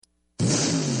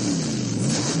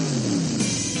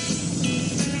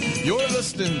You're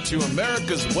listening to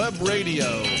America's Web Radio.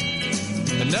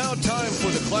 And now time for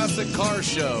the Classic Car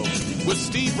Show with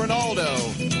Steve Rinaldo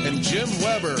and Jim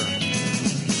Weber.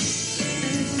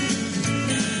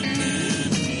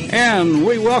 And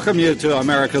we welcome you to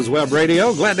America's Web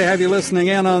Radio. Glad to have you listening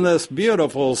in on this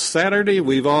beautiful Saturday.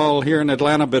 We've all here in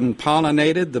Atlanta been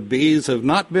pollinated. The bees have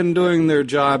not been doing their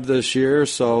job this year,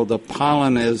 so the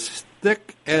pollen is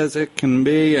thick as it can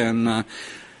be, and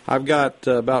I've got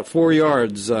about 4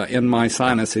 yards in my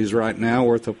sinuses right now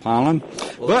worth of pollen.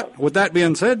 But with that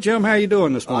being said, Jim, how you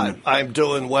doing this morning? I'm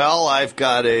doing well. I've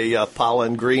got a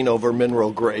pollen green over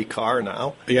mineral gray car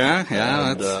now. Yeah.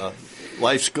 And,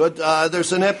 life's good.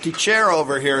 There's an empty chair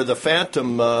over here. The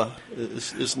Phantom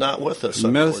is not with us,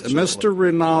 Mr.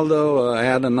 Rinaldo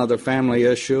had another family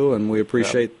issue, and we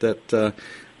appreciate that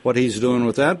what he's doing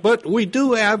with that. But we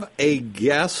do have a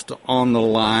guest on the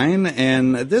line,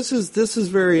 and this is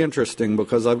very interesting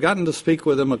because I've gotten to speak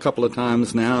with him a couple of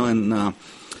times now, and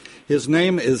his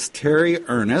name is Terry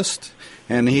Ernest,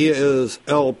 and he is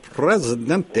El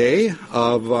Presidente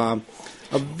of a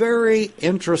very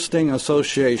interesting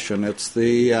association. It's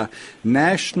the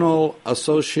National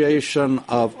Association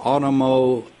of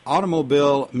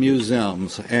Automobile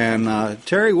Museums. And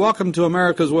Terry, welcome to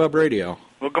America's Web Radio.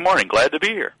 Well, good morning. Glad to be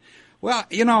here. Well,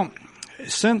 you know,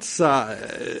 since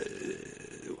I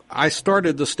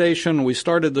started the station, we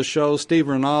started the show, Steve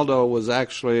Rinaldo was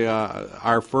actually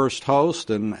our first host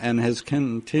and has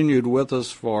continued with us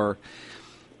for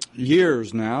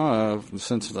years now,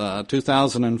 since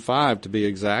 2005 to be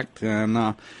exact.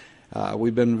 And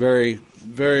we've been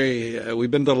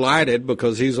we've been delighted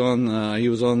because he was on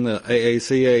the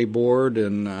AACA board,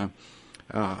 and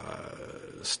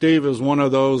Steve is one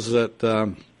of those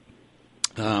that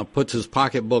puts his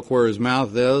pocketbook where his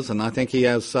mouth is, and I think he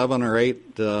has 7 or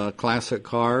 8 classic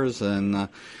cars, and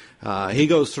he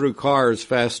goes through cars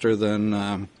faster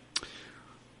than,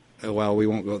 well, we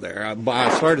won't go there. I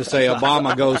started to say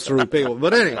Obama goes through people,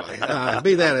 but anyway,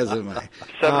 be that as it may.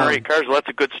 7 or 8 cars, well, that's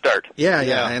a good start. Yeah.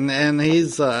 And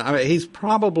he's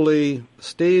probably,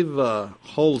 Steve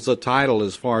holds the title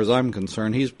as far as I'm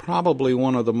concerned. He's probably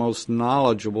one of the most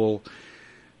knowledgeable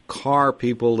car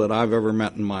people that I've ever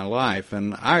met in my life,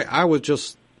 and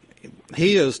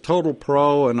he is total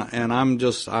pro, and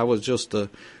I was just a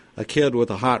kid with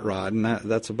a hot rod, and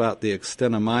that's about the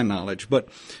extent of my knowledge. But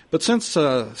since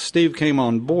Steve came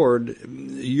on board,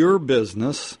 your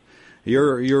business,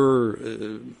 your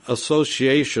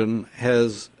association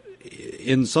has,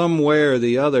 in some way or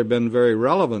the other, been very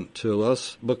relevant to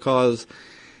us because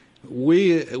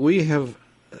we have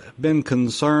been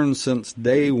concerned since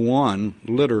day one,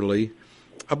 literally,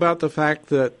 about the fact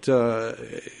that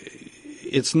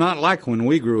it's not like when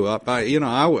we grew up. I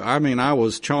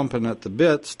was chomping at the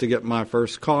bits to get my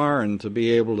first car and to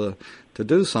be able to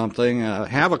do something,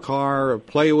 have a car,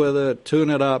 play with it, tune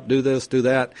it up, do this, do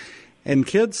that. And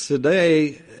kids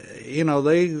today,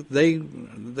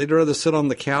 they'd rather sit on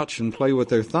the couch and play with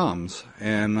their thumbs.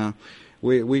 And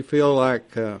we feel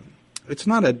like it's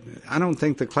not I don't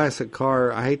think the classic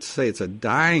car, I hate to say it's a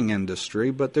dying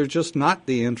industry, but there's just not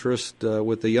the interest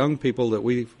with the young people that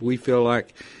we feel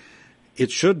like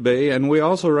it should be. And we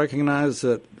also recognize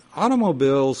that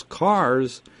automobiles,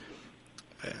 cars,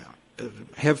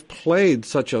 have played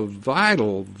such a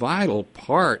vital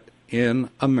part in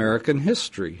American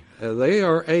history. They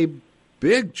are a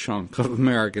big chunk of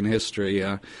American history.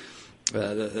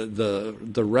 The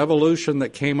revolution that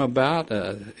came about,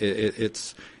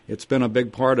 it's been a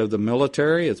big part of the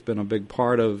military. It's been a big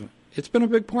part of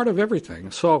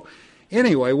everything. So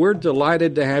anyway, we're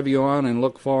delighted to have you on and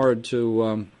look forward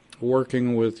to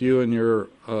working with you and your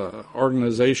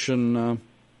organization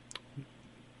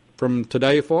from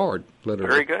today forward,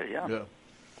 literally. Very good, yeah.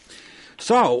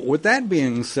 So, with that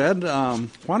being said,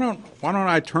 why don't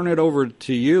I turn it over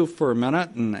to you for a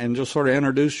minute and just sort of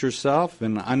introduce yourself?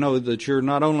 And I know that you're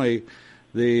not only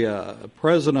the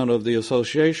president of the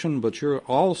association, but you're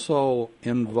also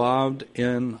involved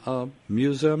in a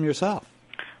museum yourself.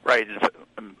 Right.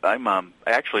 I'm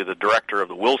actually the director of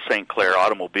the Will St. Clair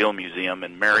Automobile Museum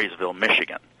in Marysville,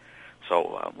 Michigan.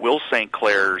 So Will St.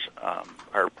 Clairs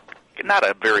are not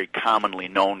a very commonly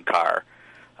known car,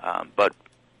 but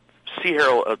C.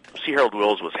 Harold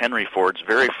Wills was Henry Ford's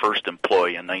very first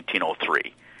employee in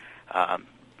 1903.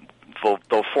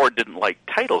 Though Ford didn't like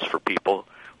titles for people,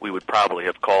 we would probably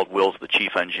have called Wills the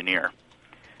chief engineer.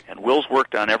 And Wills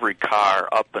worked on every car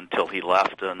up until he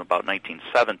left in about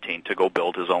 1917 to go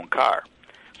build his own car.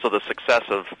 So the success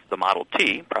of the Model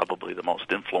T, probably the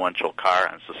most influential car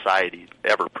in society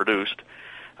ever produced,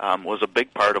 was a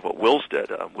big part of what Wills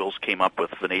did. Wills came up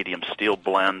with vanadium steel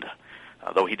blend,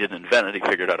 Though he didn't invent it, he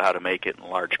figured out how to make it in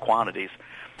large quantities.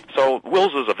 So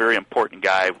Wills was a very important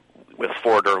guy with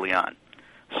Ford early on.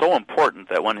 So important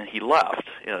that when he left,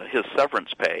 his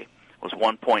severance pay was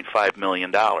 $1.5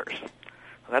 million.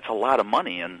 That's a lot of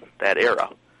money in that era.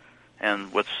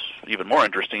 And what's even more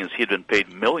interesting is he had been paid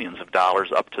millions of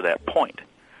dollars up to that point.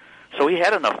 So he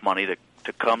had enough money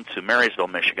to come to Marysville,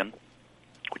 Michigan,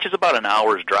 which is about an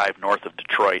hour's drive north of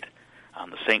Detroit on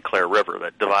the St. Clair River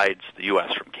that divides the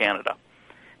U.S. from Canada.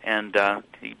 And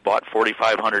he bought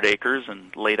 4,500 acres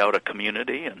and laid out a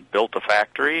community and built a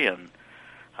factory. And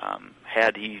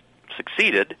had he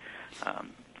succeeded,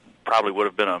 probably would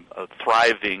have been a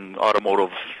thriving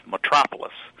automotive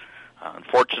metropolis.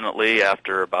 Unfortunately,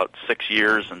 after about 6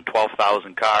 years and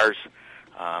 12,000 cars,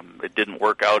 it didn't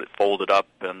work out. It folded up,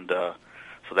 and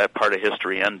so that part of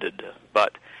history ended.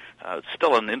 But it's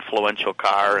still an influential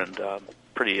car, and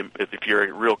pretty. If you're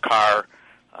a real car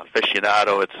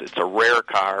aficionado, it's a rare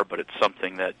car, but it's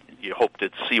something that you hope to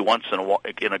see once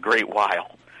in a great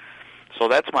while. So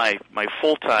that's my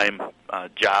full-time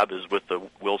job is with the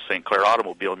Will St. Clair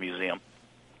Automobile Museum.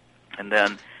 And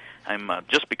then I'm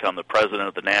just become the president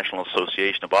of the National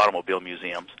Association of Automobile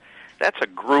Museums. That's a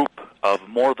group of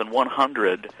more than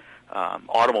 100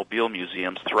 automobile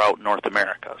museums throughout North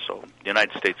America, so the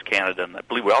United States, Canada, and I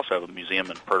believe we also have a museum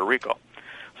in Puerto Rico,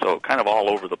 so kind of all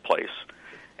over the place.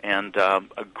 And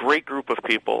a great group of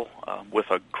people with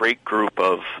a great group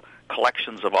of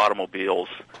collections of automobiles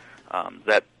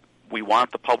that we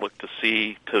want the public to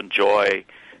see, to enjoy,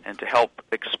 and to help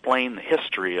explain the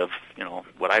history of,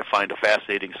 what I find a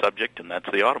fascinating subject, and that's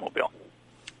the automobile.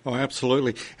 Oh,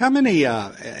 absolutely. How many,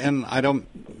 and I don't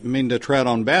mean to tread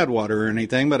on bad water or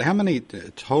anything, but how many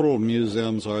total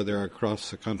museums are there across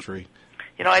the country?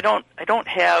 I don't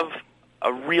have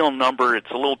a real number. It's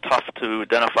a little tough to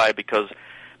identify because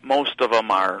most of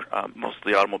them are, most of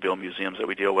the automobile museums that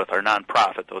we deal with are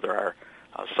nonprofit, though there are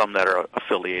some that are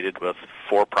affiliated with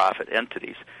for-profit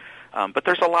entities. But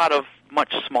there's a lot of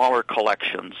much smaller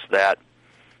collections that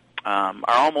are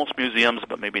almost museums,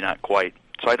 but maybe not quite.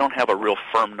 So I don't have a real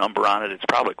firm number on it. It's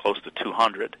probably close to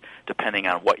 200, depending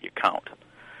on what you count.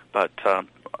 But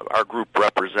our group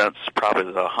represents probably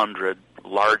the 100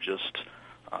 largest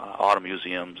auto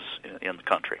museums in the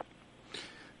country.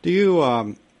 Do you,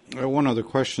 one of the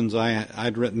questions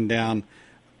I'd written down,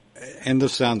 and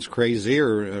this sounds crazy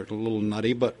or a little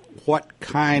nutty, but what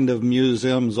kind of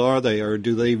museums are they, or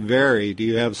do they vary? Do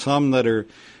you have some that are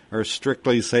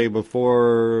strictly, say,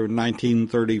 before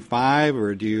 1935,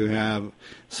 or do you have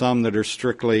some that are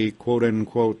strictly,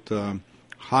 quote-unquote,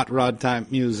 hot rod-type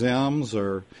museums?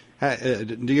 Or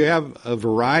do you have a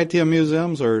variety of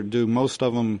museums, or do most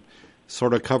of them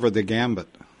sort of cover the gambit?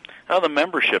 The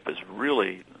membership is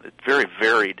really very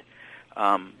varied.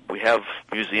 We have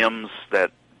museums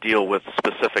that deal with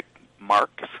specific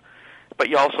marks, but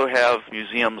you also have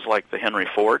museums like the Henry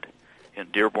Ford in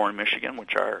Dearborn, Michigan,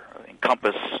 which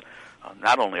encompass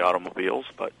not only automobiles,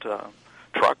 but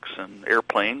trucks and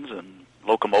airplanes and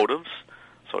locomotives,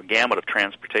 so a gamut of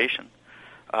transportation.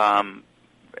 The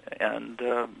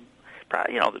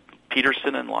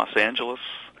Peterson in Los Angeles,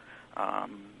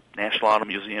 National Auto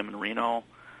Museum in Reno,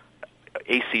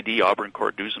 ACD, Auburn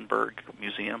Court Duesenberg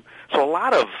Museum. So a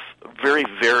lot of very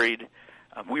varied.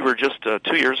 We were just 2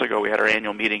 years ago, we had our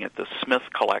annual meeting at the Smith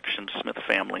Collection, Smith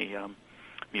Family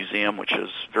Museum, which is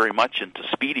very much into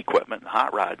speed equipment and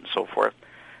hot rod and so forth.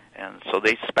 And so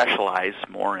they specialize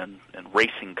more in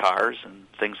racing cars and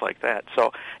things like that.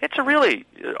 So it's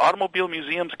automobile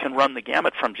museums can run the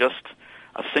gamut from just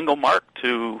a single mark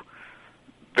to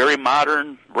very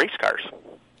modern race cars.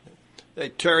 Hey,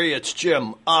 Terry, it's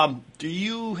Jim. Do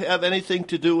you have anything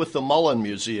to do with the Mullen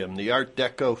Museum, the Art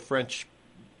Deco French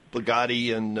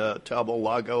Bugatti and Tabo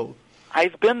Lago?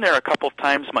 I've been there a couple of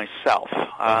times myself,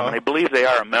 and I believe they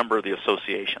are a member of the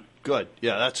association. Good.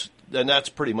 Yeah, that's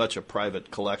pretty much a private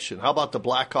collection. How about the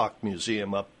Blackhawk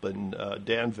Museum up in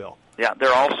Danville? Yeah,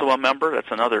 they're also a member.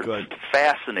 That's another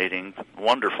fascinating,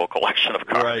 wonderful collection of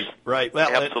cars. Right. Well,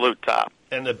 absolute top.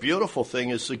 And the beautiful thing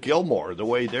is the Gilmore, the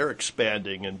way they're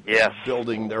expanding and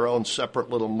building their own separate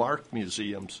little mark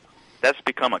museums. That's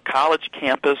become a college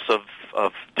campus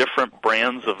of different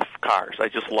brands of cars. I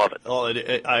just love it. Oh,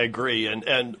 I agree.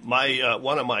 And my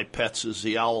one of my pets is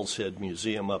the Owl's Head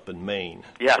Museum up in Maine.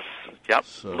 Yes. Yep.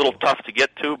 So, a little tough to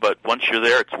get to, but once you're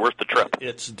there, it's worth the trip.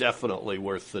 It's definitely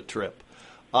worth the trip.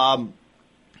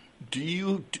 Do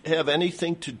you have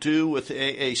anything to do with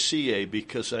AACA?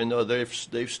 Because I know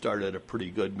they've started a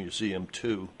pretty good museum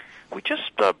too. We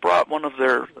just brought one of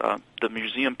the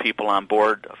museum people on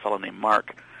board, a fellow named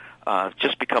Mark.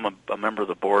 Just become a member of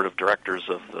the board of directors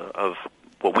of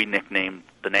what we nicknamed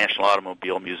the National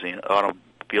Automobile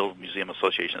Museum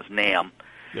Association as NAAM.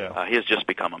 Yeah. He has just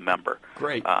become a member.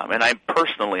 Great. And I'm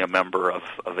personally a member of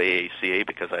AACA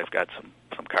because I've got some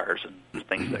cars and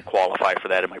things that qualify for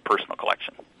that in my personal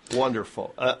collection.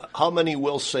 Wonderful. How many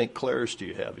Will St. Clairs do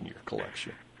you have in your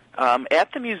collection?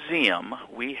 At the museum,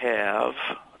 we have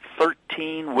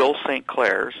 13 Will St.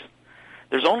 Clairs.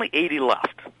 There's only 80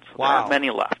 left. So Wow. There aren't many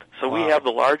left. So Wow. we have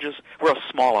the largest. We're a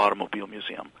small automobile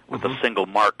museum with a single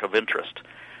mark of interest.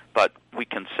 But we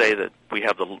can say that we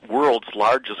have the world's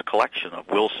largest collection of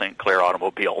Will St. Clair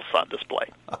automobiles on display.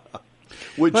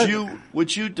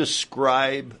 Would you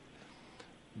describe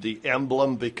the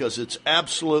emblem, because it's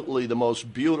absolutely the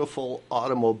most beautiful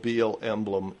automobile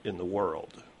emblem in the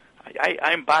world?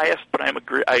 I'm biased, but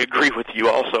I agree with you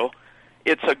also.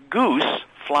 It's a goose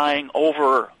flying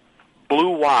over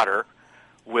blue water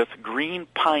with green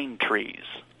pine trees,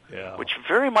 which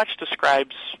very much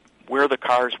describes where the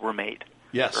cars were made.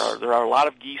 Yes. There are a lot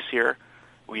of geese here.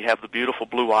 We have the beautiful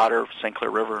blue water of St.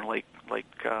 Clair River and Lake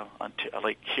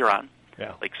Huron,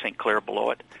 Lake St. Clair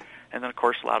below it, and then of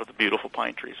course a lot of the beautiful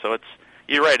pine trees. So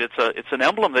you're right. It's an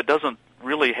emblem that doesn't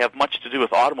really have much to do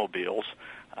with automobiles,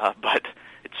 but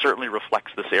it certainly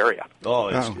reflects this area. Oh,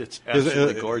 it's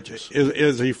absolutely gorgeous.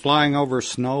 Is he flying over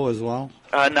snow as well?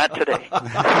 Not today.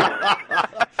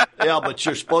 Yeah, but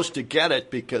you're supposed to get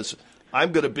it because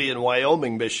I'm going to be in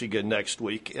Wyoming, Michigan next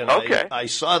week, and I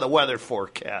saw the weather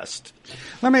forecast.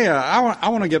 Let me. I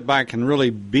want to get back and really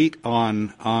beat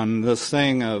on this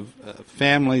thing of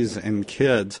families and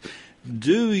kids.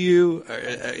 Do you,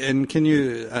 and can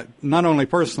you, not only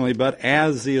personally, but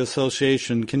as the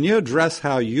association, can you address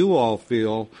how you all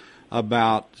feel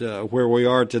about where we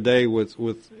are today with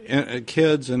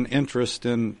kids and interest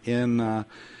in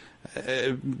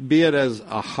be it as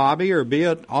a hobby or be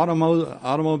it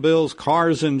automobiles,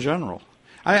 cars in general?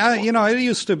 It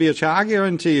used to be a challenge. I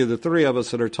guarantee you, the three of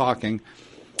us that are talking,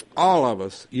 all of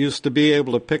us used to be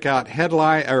able to pick out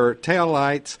headlight or tail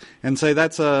lights and say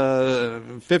that's a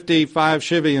 55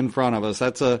 Chevy in front of us.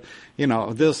 That's a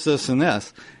this, and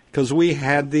this, because we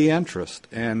had the interest.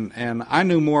 And I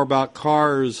knew more about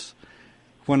cars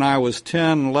when I was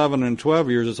 10, 11, and 12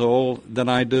 years old than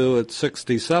I do at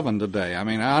 67 today. I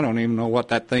mean, I don't even know what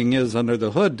that thing is under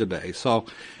the hood today. So,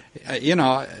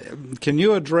 can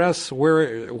you address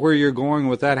where you're going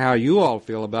with that, how you all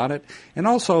feel about it? And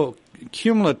also,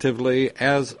 cumulatively,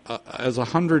 as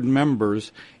 100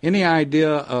 members, any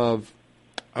idea of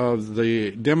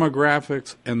the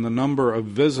demographics and the number of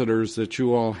visitors that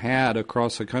you all had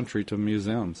across the country to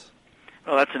museums?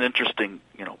 Well, that's an interesting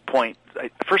point.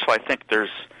 First of all, I think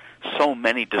there's so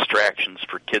many distractions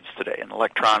for kids today, and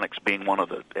electronics being one of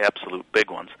the absolute big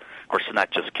ones. Of course, it's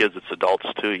not just kids, it's adults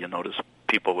too. You notice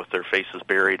people with their faces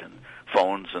buried in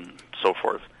phones and so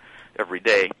forth every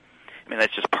day. I mean,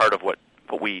 that's just part of what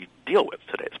we deal with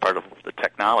today. It's part of the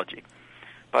technology.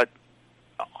 But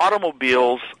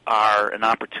automobiles are an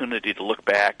opportunity to look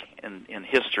back in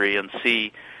history and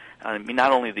see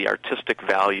not only the artistic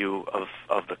value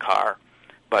of the car,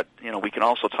 but we can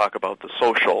also talk about the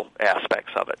social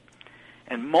aspects of it.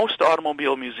 And most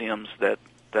automobile museums that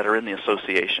are in the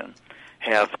association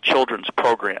have children's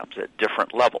programs at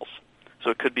different levels. So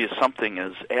it could be something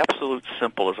as absolute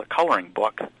simple as a coloring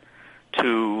book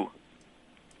to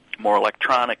more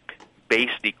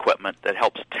electronic-based equipment that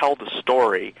helps tell the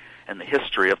story and the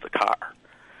history of the car.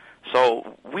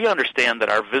 So we understand that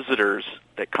our visitors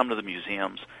that come to the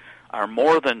museums are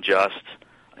more than just,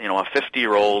 a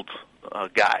 50-year-old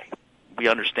guy. We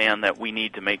understand that we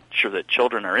need to make sure that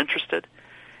children are interested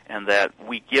and that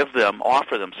we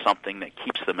offer them something that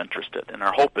keeps them interested. And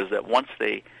our hope is that once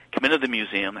they come into the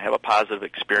museum, they have a positive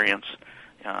experience,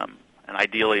 and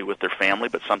ideally with their family,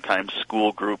 but sometimes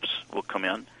school groups will come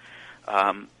in,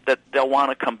 that they'll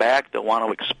want to come back, they'll want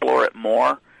to explore it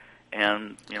more,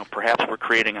 and perhaps we're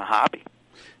creating a hobby.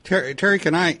 Terry,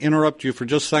 can I interrupt you for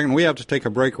just a second? We have to take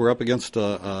a break. We're up against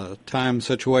a time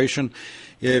situation.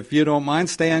 If you don't mind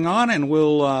staying on, and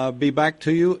we'll be back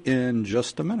to you in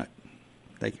just a minute.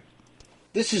 Thank you.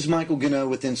 This is Michael Gano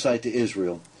with Insight to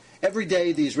Israel. Every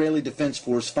day, the Israeli Defense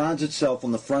Force finds itself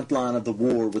on the front line of the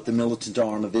war with the militant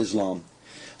arm of Islam.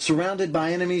 Surrounded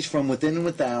by enemies from within and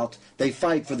without, they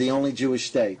fight for the only Jewish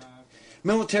state.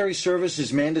 Military service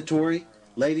is mandatory.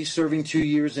 Ladies serving 2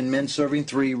 years and men serving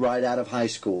 3 right out of high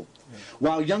school.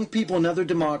 While young people in other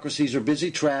democracies are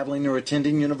busy traveling or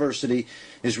attending university,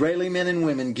 Israeli men and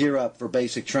women gear up for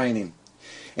basic training.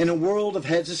 In a world of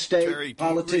heads of state, Terry,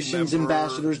 politicians,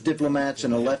 ambassadors, diplomats,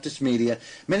 and a leftist media,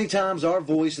 many times our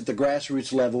voice at the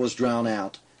grassroots level is drowned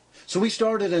out. So we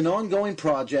started an ongoing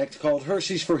project called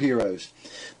Hershey's for Heroes.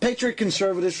 Patriot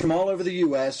conservatives from all over the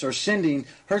U.S. are sending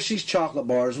Hershey's chocolate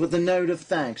bars with a note of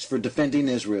thanks for defending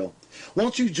Israel.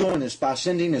 Won't you join us by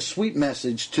sending a sweet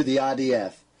message to the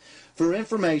IDF? For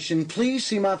information, please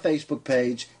see my Facebook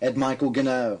page at Michael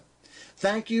Gano.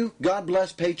 Thank you, God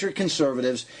bless Patriot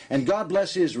conservatives, and God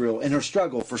bless Israel in her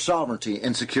struggle for sovereignty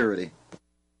and security.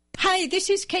 Hi, this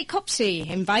is Kate Copsey,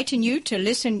 inviting you to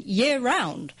listen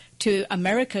year-round to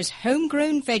America's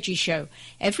Homegrown Veggie Show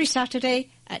every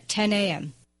Saturday at 10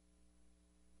 a.m.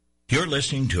 You're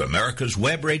listening to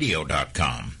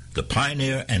americaswebradio.com, the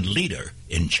pioneer and leader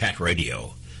in chat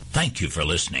radio. Thank you for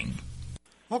listening.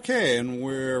 Okay, and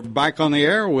we're back on the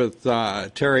air with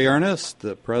Terry Ernest,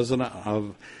 the president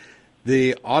of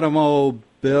the Automobile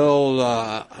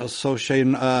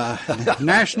Association,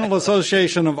 National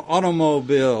Association of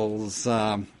Automobiles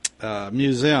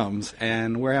Museums,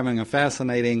 and we're having a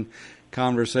fascinating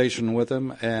conversation with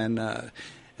him. And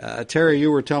Terry,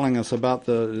 you were telling us about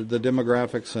the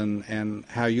demographics and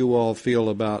how you all feel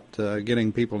about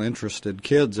getting people interested,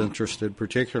 kids interested,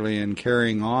 particularly in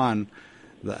carrying on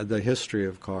the history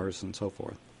of cars and so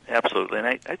forth. Absolutely, and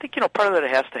I think part of that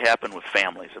has to happen with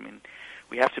families. I mean,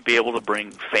 we have to be able to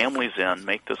bring families in,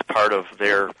 make this part of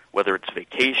their, whether it's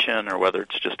vacation or whether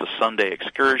it's just a Sunday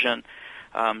excursion,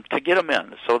 to get them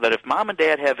in, so that if mom and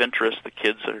dad have interest, the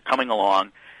kids are coming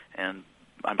along. And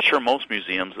I'm sure most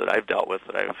museums that I've dealt with,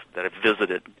 that I've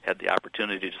visited, had the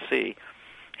opportunity to see,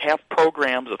 have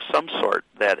programs of some sort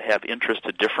that have interest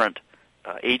to different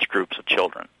age groups of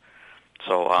children.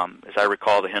 So, as I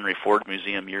recall, the Henry Ford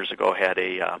Museum years ago had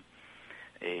a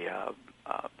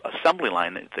assembly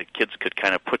line that the kids could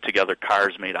kind of put together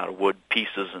cars made out of wood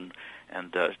pieces and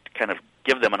kind of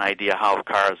give them an idea how a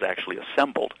car is actually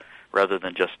assembled, rather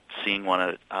than just seeing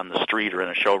one on the street or in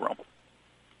a showroom.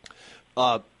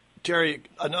 Terry,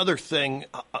 another thing,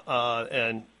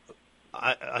 and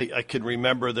I can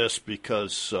remember this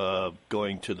because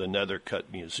going to the Nethercutt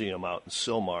Museum out in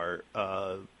Sylmar,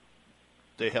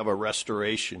 they have a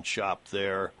restoration shop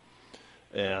there,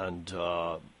 and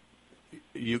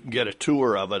you can get a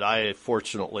tour of it. I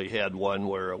fortunately had one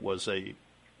where it was a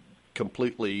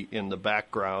completely in the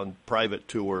background private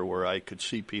tour where I could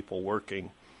see people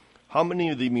working. How many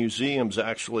of the museums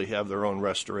actually have their own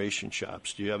restoration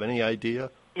shops? Do you have any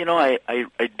idea? I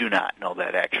do not know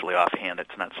that actually offhand.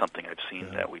 It's not something I've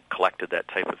seen that we collected that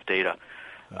type of data.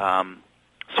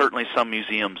 Certainly some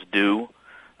museums do.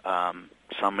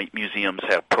 Some museums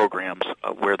have programs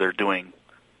where they're doing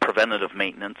preventative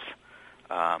maintenance,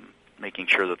 making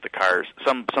sure that the cars,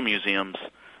 some museums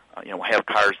have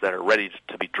cars that are ready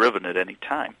to be driven at any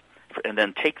time, and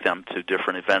then take them to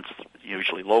different events,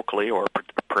 usually locally, or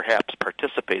perhaps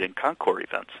participate in concours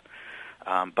events.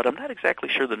 But I'm not exactly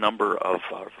sure the number of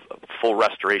full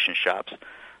restoration shops.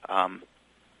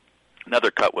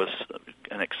 Nethercutt was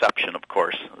an exception, of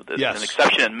course. Yes. An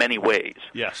exception in many ways.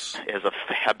 Yes. As a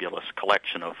fabulous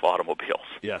collection of automobiles.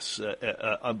 Yes,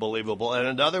 unbelievable. And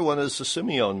another one is the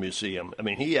Simeon Museum. I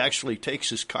mean, he actually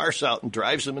takes his cars out and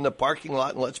drives them in the parking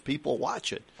lot and lets people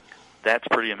watch it. That's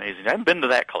pretty amazing. I haven't been to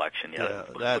that collection yet. Yeah,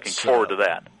 looking forward to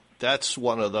that. That's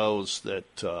one of those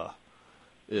that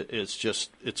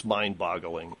it's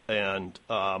mind-boggling. And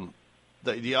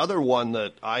the other one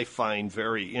that I find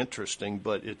very interesting,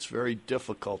 but it's very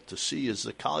difficult to see, is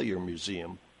the Collier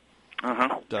Museum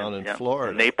down in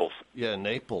Florida. In Naples. Yeah,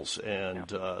 Naples. And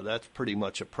that's pretty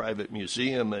much a private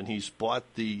museum, and he's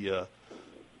bought the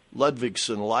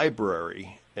Ludwigson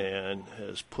Library and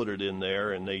has put it in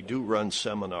there, and they do run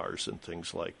seminars and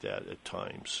things like that at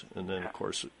times. And then, of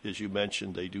course, as you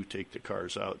mentioned, they do take the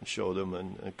cars out and show them,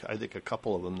 and I think a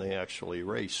couple of them they actually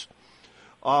race.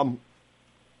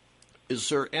 Is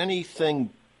there anything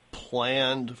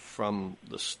planned from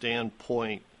the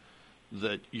standpoint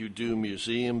that you do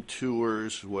museum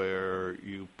tours where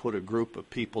you put a group of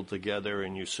people together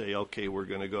and you say, okay, we're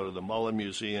going to go to the Mullen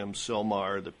Museum,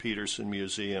 Sylmar, the Peterson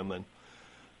Museum, and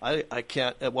I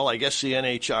can't, well, I guess the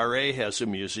NHRA has a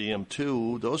museum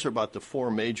too. Those are about the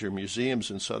four major museums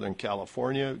in Southern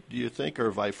California, do you think, or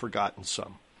have I forgotten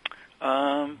some?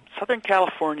 Southern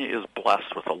California is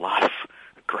blessed with a lot of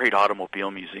great automobile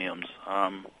museums.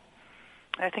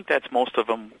 I think that's most of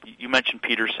them. You mentioned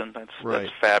Peterson.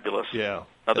 That's fabulous. Yeah.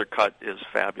 Nethercutt is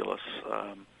fabulous.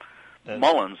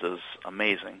 Mullins is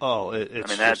amazing. Oh,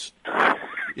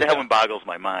 that one boggles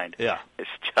my mind. Yeah. It's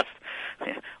just,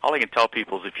 all I can tell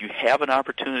people is if you have an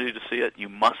opportunity to see it, you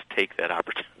must take that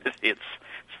opportunity. It's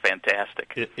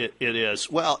fantastic. It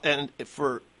is. Well, and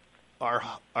for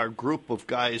our group of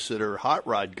guys that are hot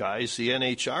rod guys, the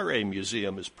NHRA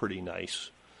museum is pretty nice.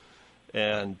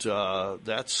 And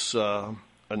that's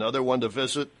another one to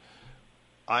visit.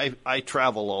 I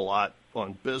travel a lot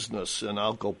on business, and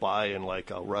I'll go by and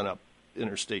I'll run up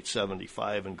Interstate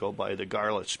 75 and go by the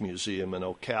Garlitz Museum in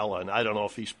Ocala. And I don't know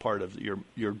if he's part of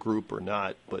your group or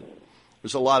not, but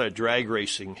there's a lot of drag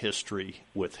racing history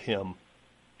with him.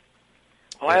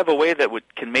 Well, I have a way that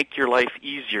can make your life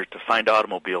easier to find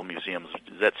automobile museums.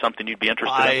 Is that something you'd be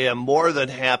interested in? I am more than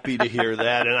happy to hear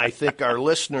that, and I think our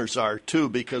listeners are too,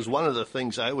 because one of the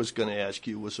things I was going to ask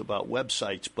you was about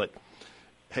websites, but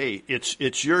hey,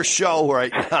 it's your show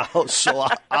right now, so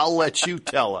I'll let you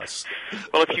tell us.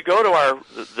 Well, if you go to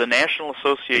the National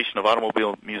Association of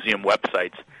Automobile Museum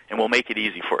websites, and we'll make it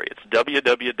easy for you, it's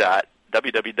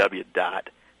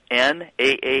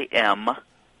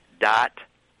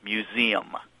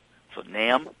www.naam.museum. So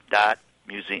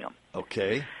NAAM.museum.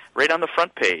 Okay. Right on the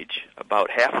front page, about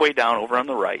halfway down over on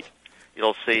the right,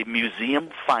 it'll say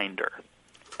Museum Finder.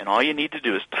 And all you need to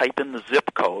do is type in the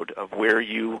zip code of where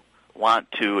you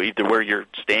want to, either where you're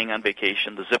staying on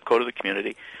vacation, the zip code of the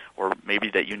community, or maybe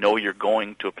that you know you're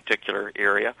going to a particular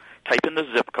area. Type in the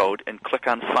zip code and click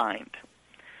on Find.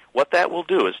 What that will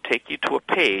do is take you to a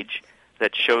page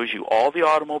that shows you all the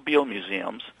automobile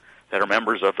museums that are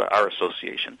members of our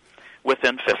association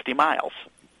within 50 miles.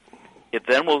 It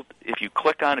then will, if you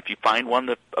find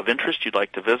one of interest you'd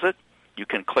like to visit, you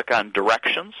can click on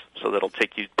Directions, so that'll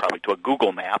take you probably to a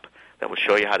Google map that will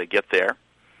show you how to get there.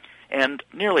 And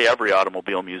nearly every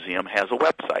automobile museum has a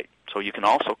website, so you can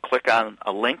also click on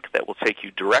a link that will take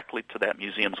you directly to that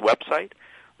museum's website.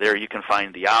 There you can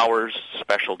find the hours,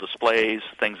 special displays,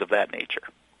 things of that nature.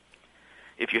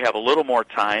 If you have a little more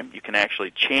time, you can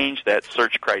actually change that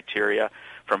search criteria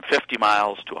from 50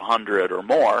 miles to 100 or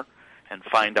more and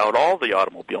find out all the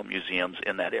automobile museums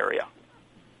in that area.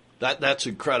 That's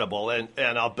incredible, and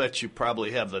I'll bet you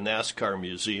probably have the NASCAR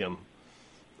museum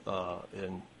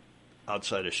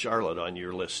outside of Charlotte on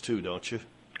your list too, don't you?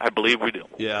 I believe we do.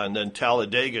 Yeah, and then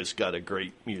Talladega's got a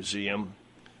great museum.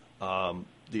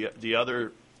 The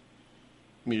other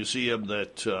museum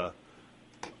that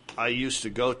I used to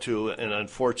go to, and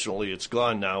unfortunately it's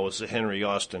gone now, was the Henry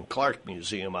Austin Clark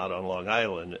Museum out on Long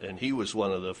Island, and he was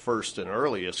one of the first and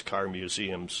earliest car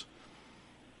museums,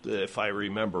 if I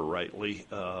remember rightly,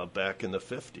 back in the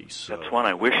 50s. So. That's one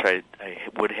I wish I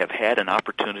would have had an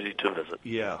opportunity to visit.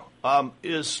 Yeah.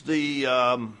 Is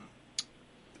the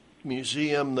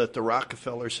museum that the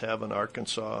Rockefellers have in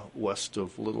Arkansas, west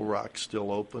of Little Rock,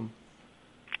 still open?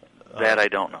 That I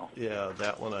don't know. Yeah,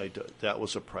 that one that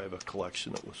was a private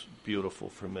collection. It was beautiful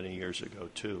from many years ago,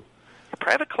 too.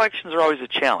 Private collections are always a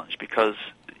challenge because,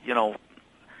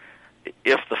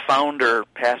 if the founder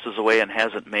passes away and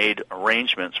hasn't made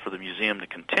arrangements for the museum to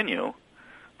continue,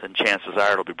 then chances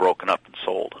are it'll be broken up and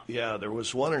sold. Yeah, there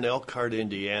was one in Elkhart,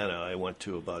 Indiana I went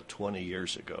to about 20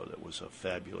 years ago that was a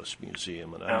fabulous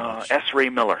museum. And S. Ray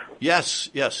Miller. Yes.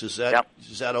 Is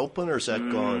that open or is that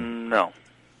gone? No.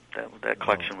 That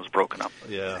collection was broken up.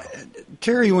 Yeah.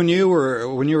 Terry, when you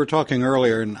were talking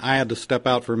earlier, and I had to step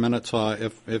out for a minute, so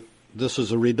if this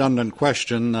is a redundant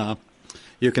question,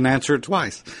 you can answer it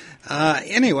twice.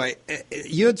 Anyway,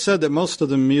 you had said that most of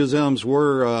the museums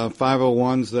were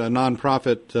 501s, the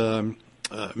nonprofit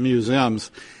museums.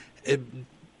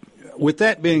 With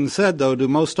that being said, though, do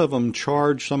most of them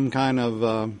charge some kind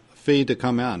of fee to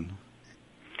come in?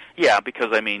 Yeah,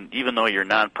 because, even though you're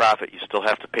nonprofit, you still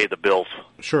have to pay the bills.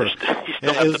 Sure. You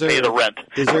still have to pay the rent.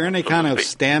 Is there any kind of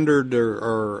standard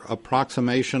or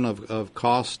approximation of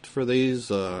cost for these?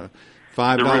 $5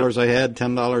 a head,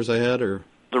 $10 a head, or?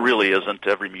 There really isn't.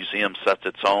 Every museum sets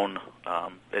its own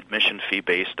admission fee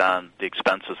based on the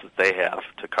expenses that they have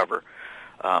to cover.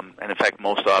 And in fact,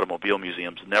 most automobile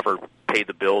museums never pay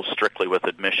the bills strictly with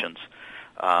admissions.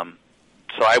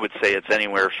 So I would say it's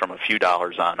anywhere from a few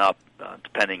dollars on up,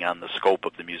 depending on the scope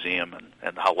of the museum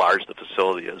and how large the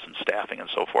facility is and staffing and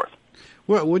so forth.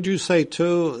 Well, would you say,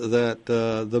 too, that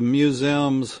the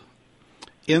museums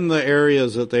in the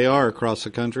areas that they are across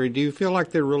the country, do you feel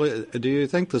like do you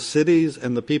think the cities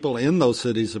and the people in those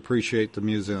cities appreciate the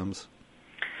museums?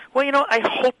 Well, I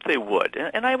hope they would.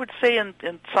 And I would say in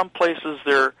some places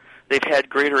they've had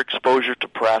greater exposure to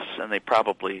press and they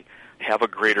probably have a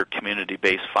greater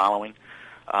community-based following.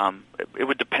 It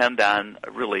would depend on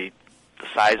really the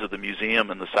size of the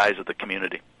museum and the size of the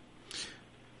community.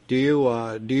 Do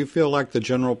you feel like the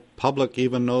general public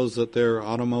even knows that there are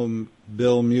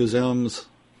automobile museums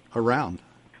around?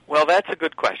 Well, that's a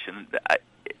good question.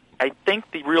 I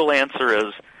think the real answer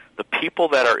is the people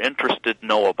that are interested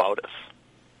know about us.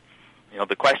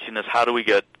 The question is, how do we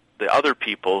get the other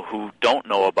people who don't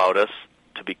know about us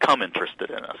to become interested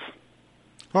in us?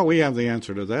 Well, we have the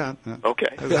answer to that. Okay.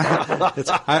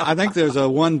 I think there's a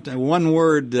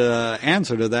one-word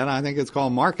answer to that. I think it's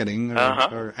called marketing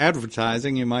or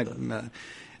advertising. You might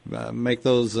make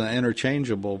those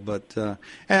interchangeable, but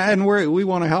and we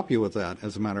want to help you with that.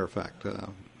 As a matter of fact,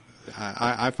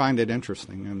 I find it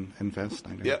interesting and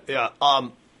fascinating. Yeah.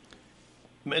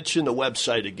 Mention the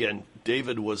website again.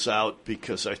 David was out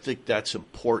because I think that's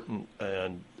important,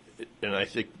 and I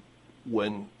think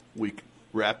when we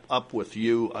wrap up with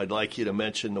you, I'd like you to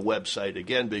mention the website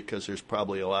again, because there's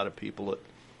probably a lot of people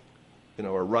that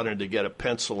are running to get a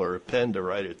pencil or a pen to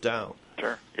write it down.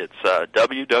 Sure. It's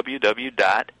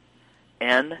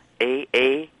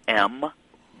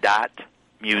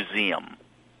www.naam.museum.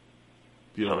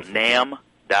 Beautiful. So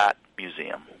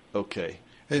NAAM.museum. Okay.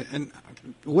 And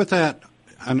with that,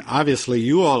 and obviously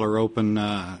you all are open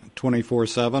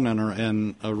 24/7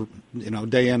 and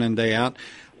day in and day out.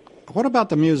 What about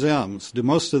the museums? Do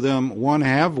most of them, one,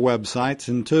 have websites,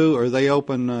 and two, are they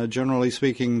open, generally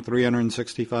speaking,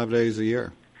 365 days a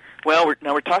year? Well,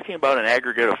 we're talking about an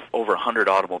aggregate of over 100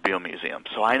 automobile museums.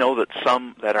 So I know that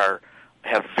some that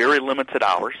have very limited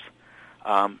hours,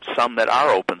 some that are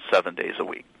open 7 days a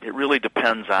week. It really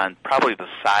depends on probably the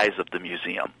size of the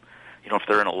museum. If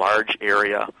they're in a large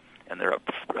area and they're a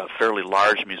fairly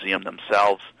large museum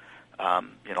themselves, I'll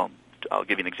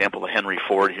give you an example. The Henry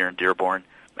Ford here in Dearborn,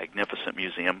 magnificent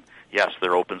museum. Yes,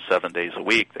 they're open 7 days a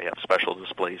week. They have special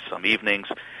displays some evenings.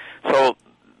 So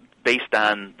based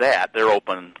on that, they're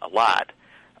open a lot.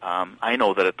 I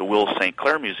know that at the Will St.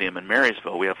 Clair Museum in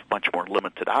Marysville, we have much more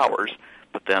limited hours,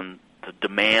 but then the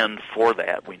demand for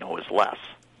that we know is less.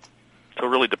 So it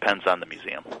really depends on the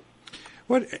museum.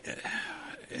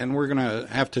 And we're going to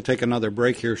have to take another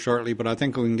break here shortly, but I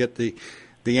think we can get the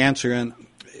answer in.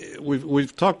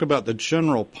 We've talked about the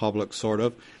general public, sort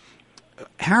of.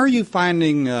 How are you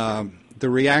finding the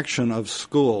reaction of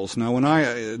schools? Now,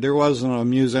 there wasn't a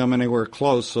museum anywhere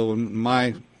close, so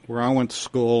where I went to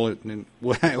school, it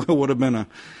would have been a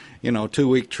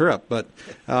 2-week trip. But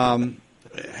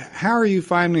how are you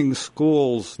finding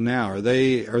schools now? Are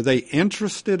they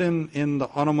interested in the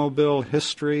automobile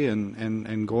history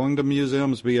and going to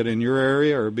museums, be it in your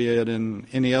area or be it in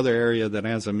any other area that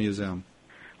has a museum?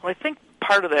 Well, I think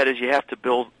part of that is you have to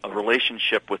build a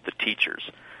relationship with the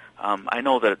teachers. I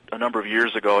know that a number of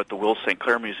years ago at the Will St.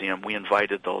 Clair Museum, we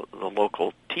invited the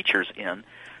local teachers in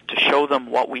to show them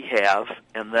what we have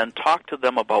and then talk to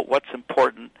them about what's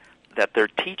important that they're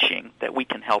teaching that we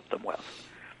can help them with.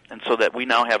 And so that we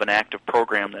now have an active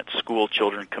program that school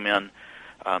children come in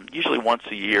usually once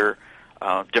a year,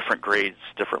 different grades,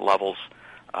 different levels,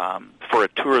 for a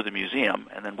tour of the museum.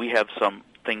 And then we have some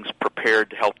things prepared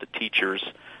to help the teachers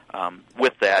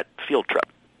with that field trip.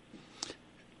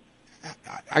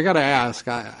 I got to ask,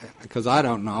 because I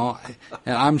don't know,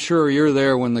 and I'm sure you're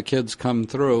there when the kids come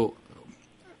through.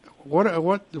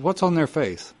 What's on their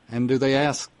face, and do they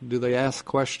ask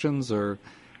questions, or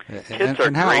kids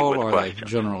and how old are questions. They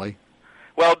generally?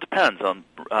 Well, it depends on.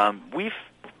 We've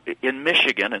in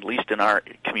Michigan, at least in our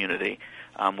community,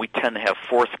 we tend to have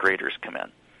fourth graders come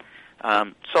in.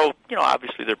 So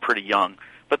obviously they're pretty young,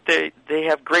 but they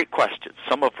have great questions.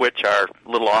 Some of which are a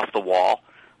little off the wall.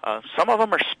 Some of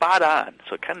them are spot on,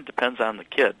 so it kind of depends on the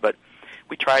kid. But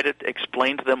we try to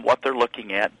explain to them what they're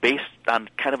looking at based on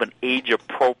kind of an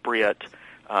age-appropriate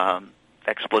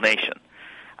explanation.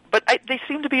 But they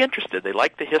seem to be interested. They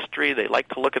like the history. They like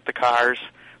to look at the cars.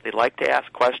 They like to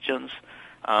ask questions.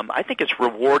 I think it's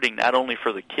rewarding not only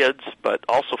for the kids, but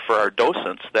also for our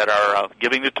docents that are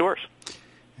giving the tours.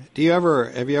 Have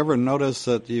you ever noticed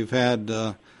that you've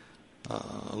had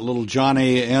little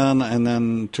Johnny in, and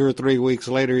then 2 or 3 weeks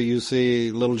later you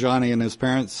see little Johnny and his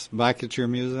parents back at your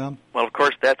museum? Well, of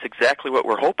course, that's exactly what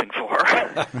we're hoping for.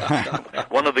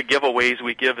 One of the giveaways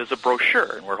we give is a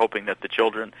brochure, and we're hoping that the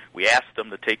children, we ask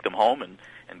them to take them home and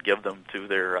give them to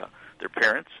their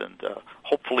parents and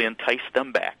hopefully entice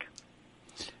them back.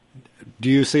 Do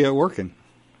you see it working?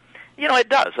 It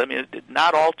does. I mean,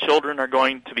 not all children are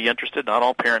going to be interested. Not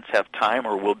all parents have time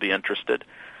or will be interested.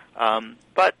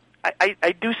 But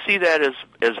I do see that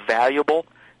as valuable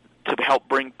to help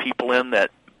bring people in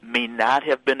that may not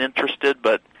have been interested,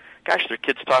 but, gosh, their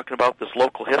kids talking about this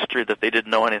local history that they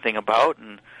didn't know anything about,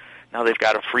 and now they've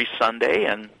got a free Sunday,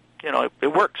 and,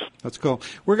 it works. That's cool.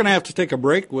 We're going to have to take a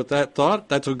break with that thought.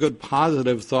 That's a good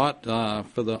positive thought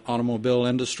for the automobile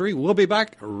industry. We'll be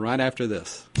back right after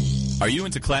this. Are you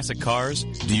into classic cars?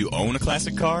 Do you own a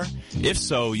classic car? If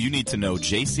so, you need to know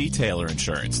J.C. Taylor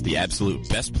Insurance, the absolute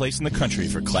best place in the country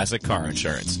for classic car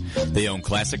insurance. They own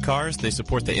classic cars, they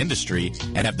support the industry,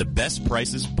 and have the best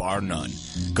prices bar none.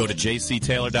 Go to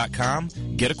jctaylor.com,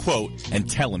 get a quote, and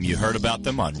tell them you heard about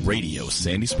them on Radio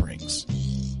Sandy Springs.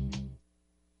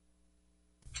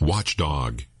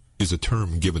 Watchdog is a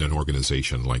term given an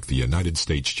organization like the United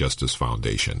States Justice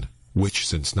Foundation, which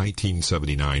since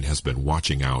 1979 has been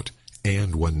watching out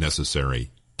and, when necessary,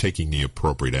 taking the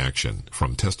appropriate action,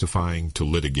 from testifying to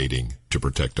litigating, to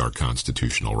protect our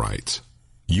constitutional rights.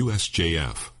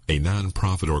 USJF, a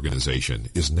non-profit organization,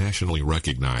 is nationally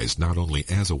recognized not only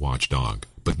as a watchdog,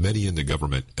 but many in the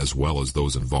government, as well as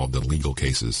those involved in legal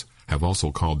cases, have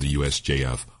also called the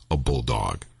USJF a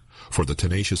bulldog for the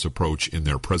tenacious approach in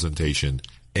their presentation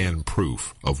and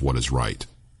proof of what is right.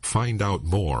 Find out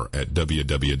more at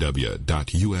www.usjf.net.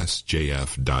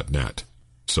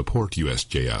 Support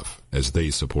USJF as they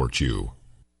support you.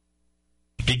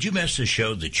 Did you miss a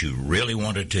show that you really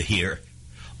wanted to hear?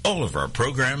 All of our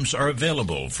programs are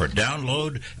available for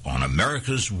download on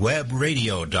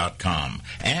americaswebradio.com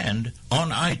and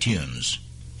on iTunes.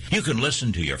 You can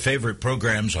listen to your favorite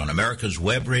programs on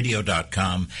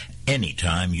americaswebradio.com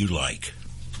anytime you like.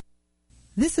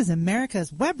 This is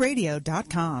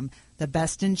americaswebradio.com, the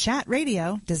best in chat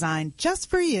radio designed just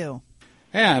for you.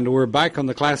 And we're back on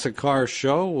the Classic Car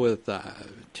Show with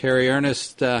Terry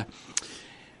Ernest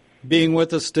being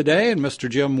with us today, and Mr.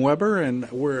 Jim Weber,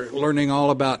 and we're learning all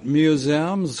about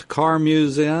museums, car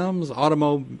museums,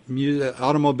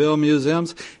 automobile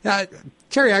museums.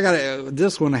 Terry,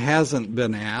 this one hasn't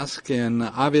been asked, and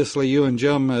obviously you and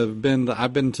Jim have been.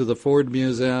 I've been to the Ford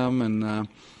Museum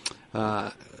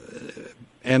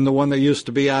and the one that used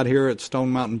to be out here at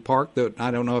Stone Mountain Park, that I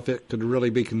don't know if it could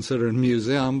really be considered a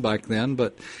museum back then.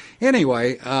 But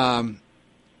anyway,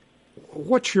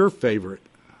 what's your favorite?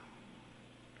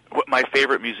 What, my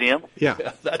favorite museum? Yeah.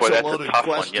 That's a loaded tough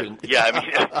question. One. Yeah, I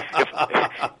mean,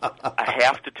 I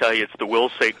have to tell you, it's the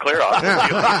Will St. Clair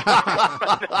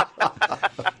Automobile.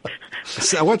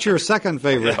 So what's your second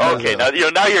favorite? Okay, now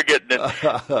you're getting it.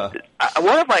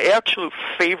 One of my absolute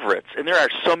favorites, and there are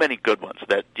so many good ones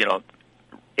that,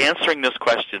 answering this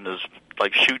question is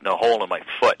like shooting a hole in my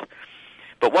foot.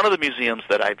 But one of the museums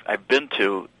that I've been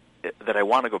to that I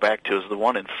want to go back to is the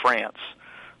one in France,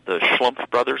 the Schlumpf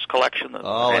Brothers collection, the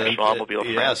National Automobile of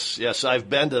France. Yes, I've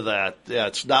been to that. Yeah,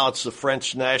 it's the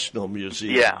French National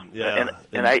Museum. Yeah.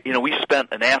 And we spent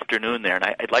an afternoon there, and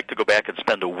I'd like to go back and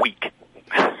spend a week.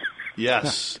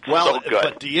 Yes. Well, so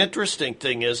but the interesting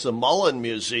thing is the Mullen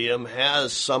Museum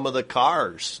has some of the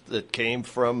cars that came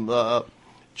from the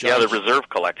reserve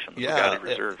collection. Yeah, the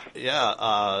Reserve.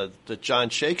 That John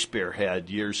Shakespeare had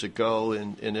years ago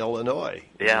in Illinois.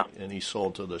 Yeah. And he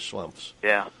sold to the Schlumpfs.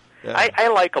 Yeah. I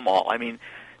like them all. I mean,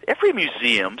 every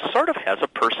museum sort of has a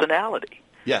personality.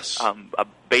 Yes.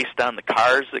 Based on the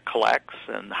cars it collects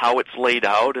and how it's laid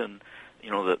out. And,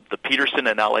 the Peterson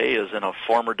in L.A. is in a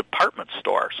former department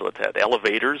store, so it's had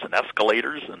elevators and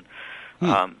escalators.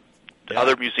 And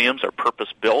other museums are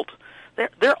purpose-built.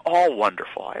 They're all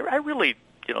wonderful. I really,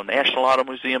 National Auto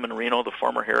Museum in Reno, the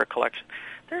former Hera collection,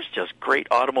 there's just great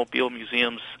automobile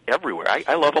museums everywhere.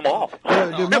 I love them all.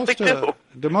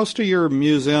 Do most of your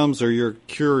museums or your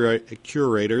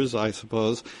curators, I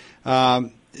suppose, are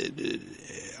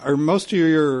most of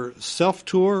your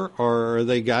self-tour or are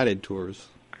they guided tours?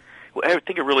 Well, I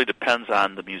think it really depends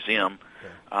on the museum.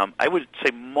 I would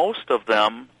say most of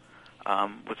them,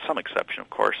 with some exception, of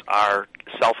course, are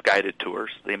self-guided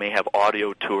tours. They may have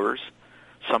audio tours.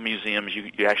 Some museums, you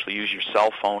actually use your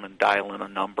cell phone and dial in a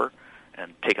number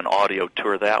and take an audio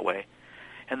tour that way.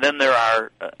 And then there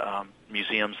are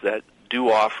museums that do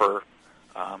offer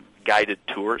guided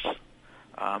tours.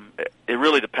 It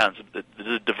really depends.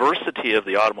 The diversity of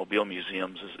the automobile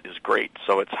museums is great,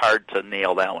 so it's hard to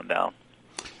nail that one down.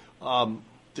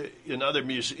 In other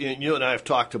museums, you and I have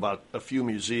talked about a few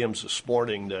museums this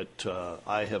morning that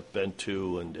I have been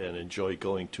to and enjoy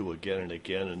going to again and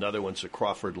again. Another one's the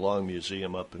Crawford Long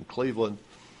Museum up in Cleveland.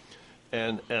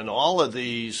 And all of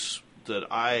these that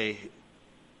I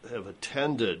have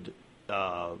attended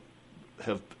have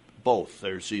both.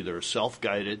 There's either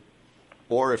self-guided,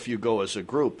 or if you go as a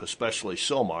group, especially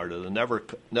Silmar, to the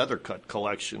Nethercutt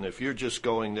collection, if you're just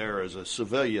going there as a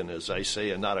civilian, as I say,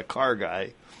 and not a car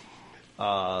guy,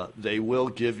 they will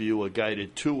give you a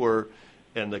guided tour,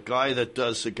 and the guy that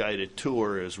does the guided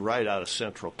tour is right out of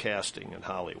Central Casting in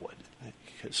Hollywood.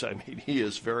 Because, he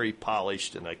is very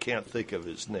polished, and I can't think of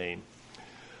his name.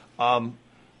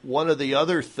 One of the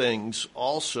other things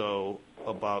also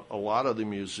about a lot of the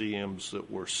museums that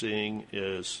we're seeing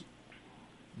is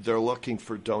they're looking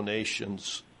for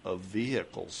donations of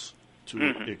vehicles to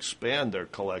expand their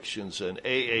collections, and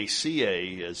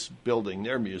AACA is building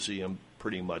their museum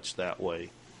pretty much that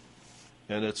way.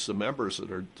 And it's the members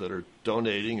that are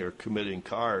donating or committing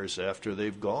cars after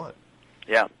they've gone.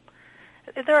 Yeah.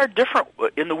 There are different,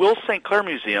 in the Will St. Clair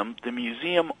Museum, the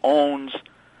museum owns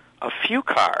a few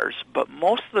cars, but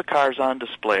most of the cars on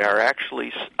display are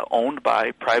actually owned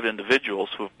by private individuals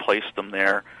who have placed them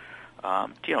there,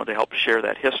 to help share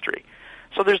that history.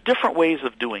 So there's different ways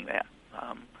of doing that.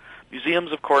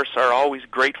 Museums, of course, are always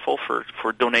grateful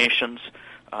for donations.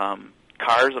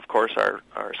 Cars, of course, are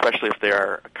especially if they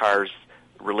are cars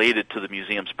related to the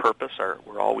museum's purpose,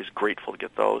 we're always grateful to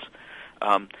get those.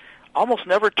 Almost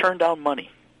never turn down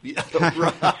money. Yeah,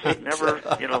 right. Never,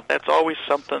 that's always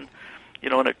something.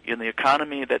 In the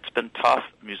economy that's been tough,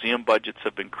 museum budgets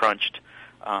have been crunched.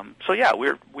 So yeah,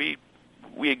 we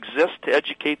exist to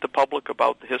educate the public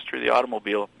about the history of the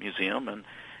automobile museum,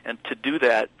 and to do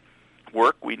that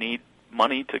work, we need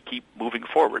money to keep moving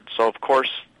forward. So of course,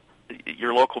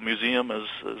 your local museum is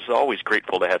always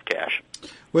grateful to have cash.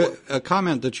 Well, a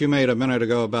comment that you made a minute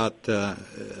ago about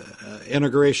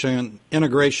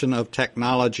integration of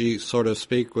technology, so to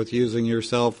speak, with using your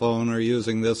cell phone or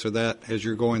using this or that as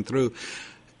you're going through.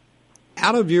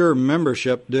 Out of your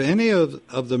membership, do any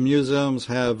of the museums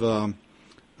have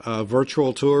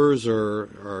virtual tours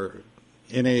or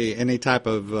any type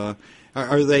of?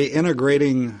 Are they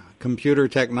integrating computer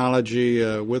technology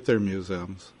with their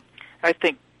museums? I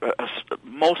think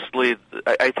mostly,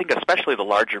 I think especially the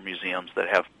larger museums that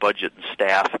have budget and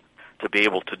staff to be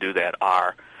able to do that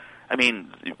are. I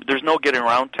mean, there's no getting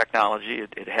around technology.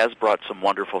 It has brought some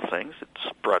wonderful things.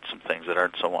 It's brought some things that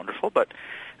aren't so wonderful, but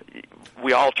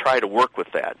we all try to work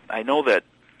with that. I know that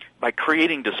by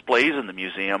creating displays in the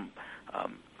museum,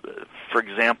 for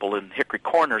example, in Hickory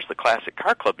Corners, the Classic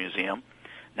Car Club Museum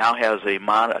now has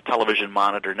a television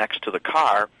monitor next to the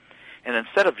car. And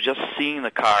instead of just seeing the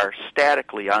car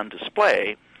statically on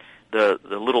display, the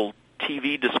little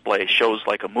TV display shows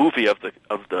like a movie of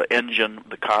the engine,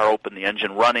 the car open, the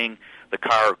engine running, the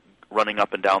car running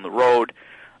up and down the road.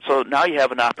 So now you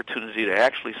have an opportunity to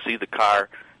actually see the car,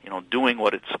 doing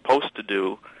what it's supposed to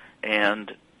do,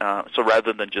 and so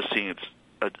rather than just seeing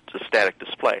a static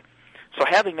display. So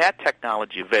having that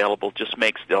technology available just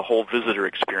makes the whole visitor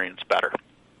experience better.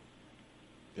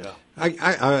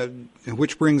 Yeah.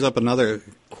 Which brings up another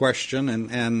question,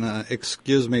 and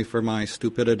excuse me for my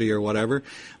stupidity or whatever,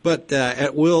 but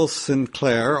at Will St.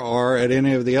 Clair or at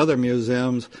any of the other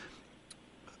museums,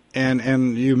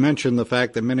 and you mentioned the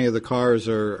fact that many of the cars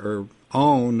are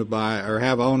owned by or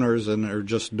have owners and are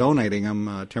just donating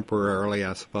them temporarily,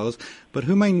 I suppose. But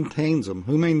who maintains them?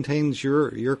 Who maintains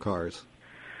your cars?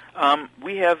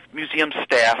 We have museum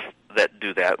staff that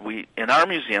do that. In our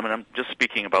museum, and I'm just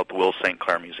speaking about the Will St.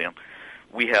 Clair Museum,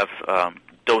 we have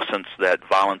docents that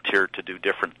volunteer to do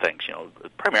different things.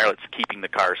 Primarily it's keeping the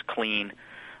cars clean.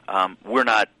 We're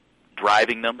not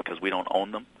driving them because we don't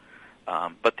own them,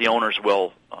 but the owners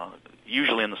will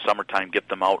usually in the summertime get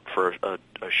them out for a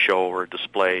show or a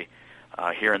display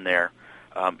here and there.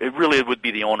 It really would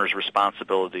be the owner's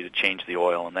responsibility to change the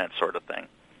oil and that sort of thing.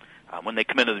 When they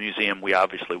come into the museum, we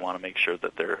obviously want to make sure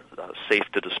that they're safe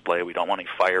to display. We don't want any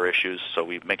fire issues, so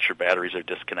we make sure batteries are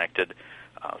disconnected,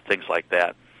 things like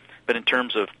that. But in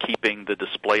terms of keeping the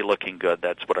display looking good,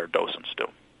 that's what our docents do.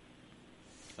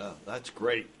 That's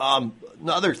great.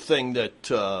 Another thing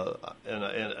that,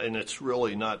 and it's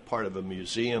really not part of a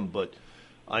museum, but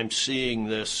I'm seeing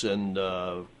this, and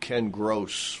Ken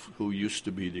Gross, who used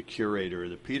to be the curator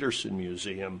of the Peterson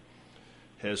Museum,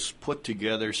 has put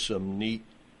together some neat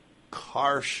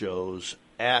car shows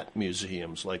at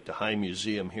museums, like the High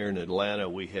Museum here in Atlanta.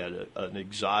 We had an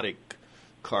exotic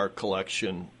car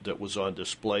collection that was on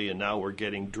display, and now we're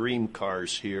getting dream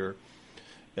cars here.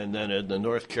 And then in the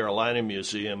North Carolina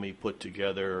Museum, he put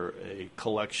together a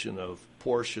collection of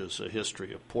Porsches, a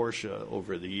history of Porsche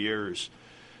over the years.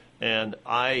 And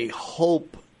I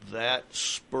hope that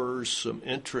spurs some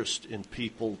interest in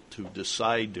people to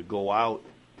decide to go out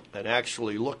and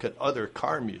actually look at other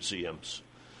car museums,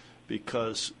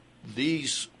 because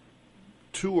these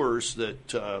tours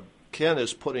that Ken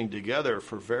is putting together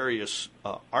for various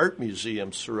art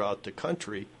museums throughout the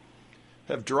country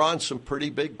have drawn some pretty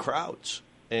big crowds,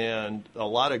 and a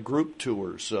lot of group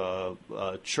tours,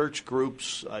 church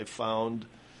groups I found,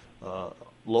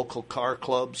 local car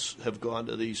clubs have gone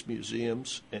to these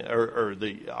museums, or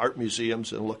the art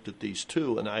museums, and looked at these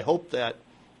too, and I hope that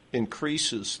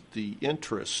increases the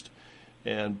interest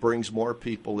and brings more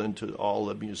people into all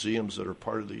the museums that are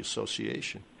part of the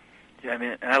association. Yeah, I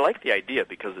mean, and I like the idea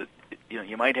because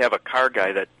you might have a car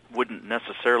guy that wouldn't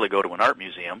necessarily go to an art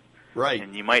museum. Right.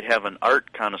 And you might have an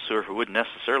art connoisseur who wouldn't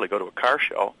necessarily go to a car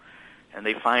show, and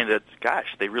they find that, gosh,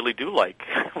 they really do like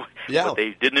what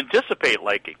they didn't anticipate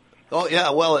liking. Oh,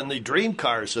 yeah, well, and the dream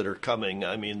cars that are coming,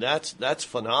 I mean, that's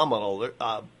phenomenal.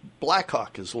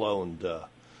 Blackhawk has loaned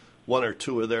one or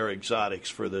two of their exotics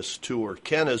for this tour.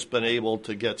 Ken has been able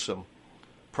to get some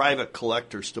private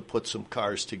collectors to put some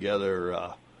cars together.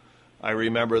 I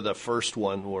remember the first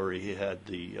one where he had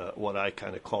the what I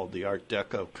kind of called the Art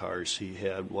Deco cars. He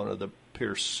had one of the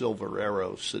Pierce Silver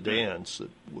Arrow sedans that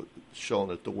was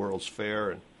shown at the World's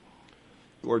Fair, and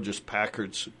gorgeous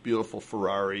Packards, beautiful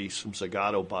Ferrari, some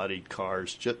Zagato-bodied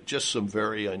cars, just some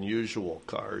very unusual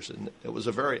cars. And it was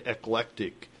a very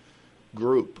eclectic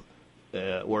group,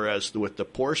 whereas with the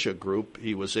Porsche group,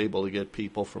 he was able to get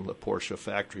people from the Porsche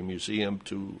Factory Museum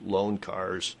to loan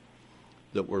cars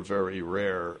that were very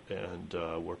rare and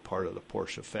were part of the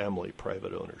Porsche family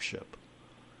private ownership.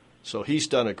 So he's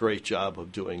done a great job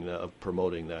of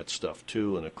promoting that stuff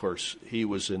too. And of course, he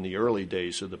was in the early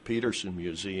days of the Peterson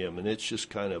Museum, and it's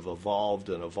just kind of evolved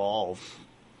and evolved.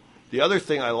 The other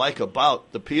thing I like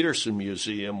about the Peterson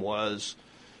Museum was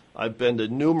I've been to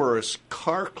numerous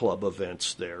car club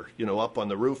events there. You know, up on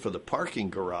the roof of the parking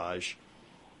garage,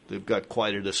 they've got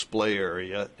quite a display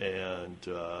area, and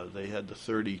they had the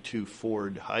 32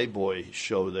 Ford Highboy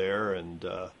show there, and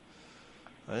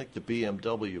I think the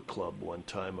BMW Club one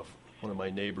time, one of my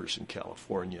neighbors in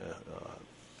California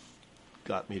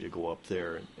got me to go up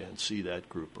there and see that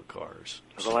group of cars.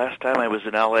 The last time I was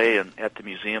in L.A. and at the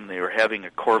museum, they were having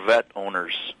a Corvette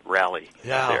owners rally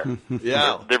there.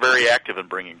 Yeah. They're very active in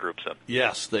bringing groups in.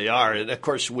 Yes, they are. And, of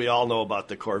course, we all know about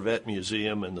the Corvette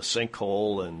Museum and the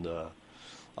sinkhole, and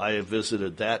I have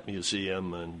visited that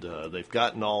museum, and they've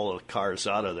gotten all the cars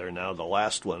out of there now. The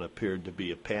last one appeared to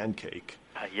be a pancake.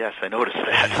 Yes, I noticed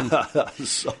that.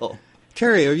 So,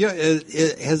 Terry,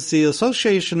 has the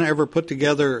association ever put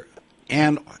together,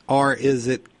 or is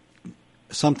it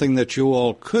something that you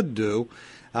all could do,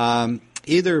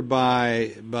 either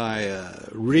by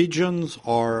regions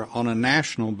or on a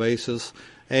national basis,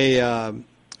 a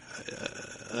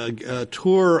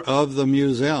tour of the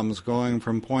museums going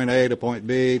from point A to point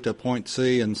B to point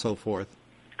C and so forth?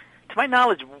 To my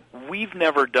knowledge, we've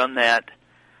never done that.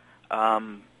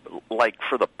 Like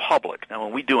for the public. Now,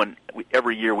 when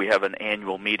every year we have an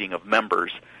annual meeting of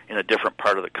members in a different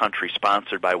part of the country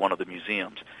sponsored by one of the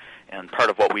museums. And part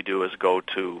of what we do is go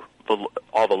to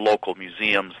all the local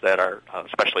museums that are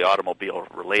especially automobile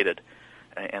related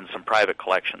and some private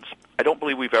collections. I don't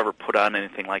believe we've ever put on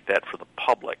anything like that for the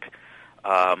public.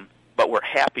 But we're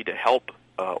happy to help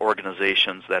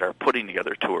organizations that are putting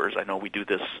together tours. I know we do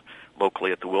this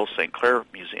locally at the Will St. Clair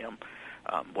Museum.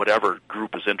 Whatever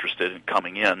group is interested in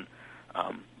coming in,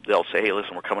 they'll say, hey,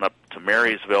 listen, we're coming up to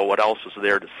Marysville. What else is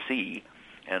there to see?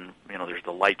 And, you know, there's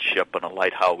the lightship and a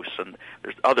lighthouse, and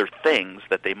there's other things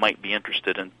that they might be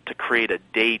interested in to create a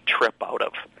day trip out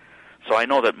of. So I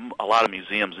know that a lot of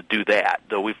museums do that,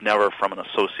 though we've never, from an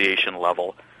association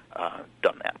level,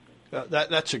 done that.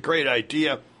 That's a great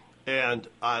idea, and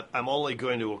I'm only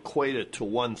going to equate it to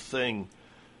one thing.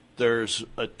 There's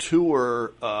a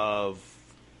tour of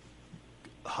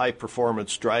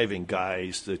high-performance driving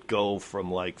guys that go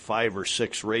from like 5 or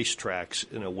 6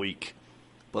 racetracks in a week.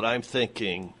 But I'm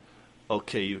thinking,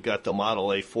 okay, you've got the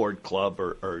Model A Ford Club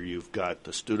or you've got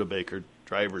the Studebaker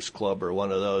Drivers Club or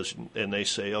one of those, and they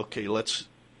say, okay, let's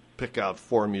pick out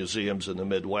 4 museums in the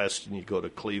Midwest, and you go to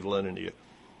Cleveland and you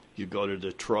go to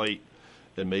Detroit,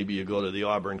 and maybe you go to the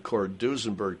Auburn Cord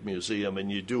Duesenberg Museum,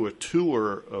 and you do a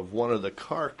tour of one of the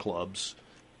car clubs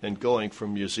and going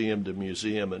from museum to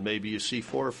museum, and maybe you see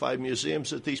 4 or 5 museums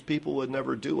that these people would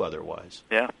never do otherwise.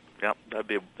 Yeah, that'd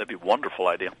be a wonderful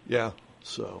idea. Yeah,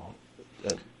 so.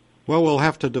 Well, we'll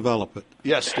have to develop it.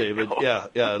 Yes, David. Yeah,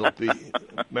 it'll be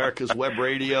America's Web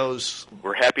Radio's.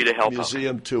 We're happy to help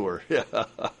museum out. Tour. Yeah.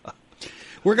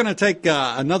 We're going to take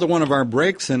another one of our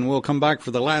breaks, and we'll come back for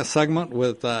the last segment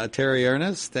with Terry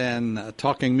Ernest and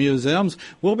Talking Museums.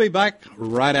 We'll be back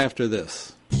right after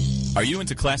this. Are you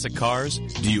into classic cars?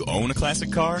 Do you own a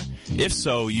classic car? If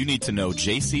so, you need to know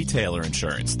J.C. Taylor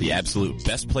Insurance, the absolute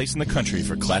best place in the country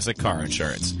for classic car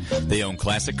insurance. They own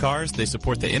classic cars, they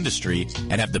support the industry,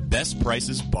 and have the best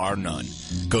prices bar none.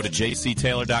 Go to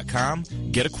jctaylor.com,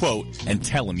 get a quote, and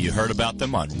tell them you heard about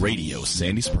them on Radio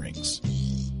Sandy Springs.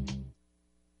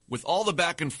 With all the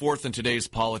back and forth in today's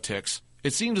politics,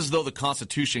 it seems as though the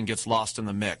Constitution gets lost in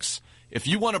the mix. If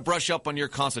you want to brush up on your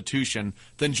Constitution,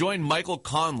 then join Michael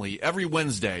Conley every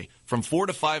Wednesday from 4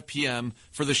 to 5 p.m.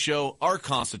 for the show Our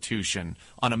Constitution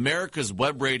on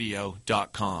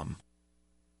americaswebradio.com.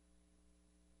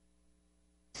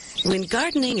 When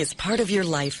gardening is part of your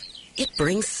life, it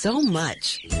brings so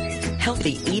much.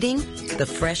 Healthy eating, the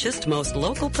freshest, most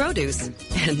local produce,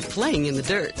 and playing in the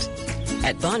dirt.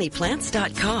 At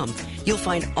BonniePlants.com, you'll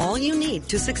find all you need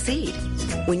to succeed.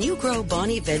 When you grow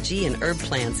Bonnie veggie and herb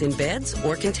plants in beds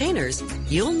or containers,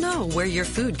 you'll know where your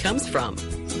food comes from.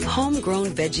 Homegrown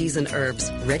veggies and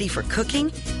herbs ready for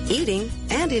cooking, eating,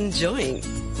 and enjoying.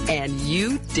 And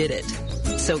you did it.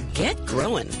 So get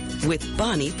growing with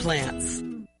Bonnie Plants.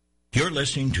 You're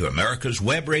listening to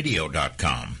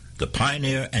America'sWebRadio.com, the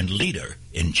pioneer and leader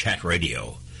in chat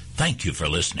radio. Thank you for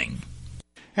listening.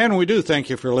 And we do thank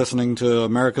you for listening to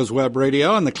America's Web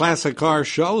Radio and the Classic Car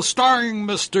Show, starring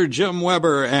Mr. Jim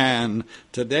Weber. And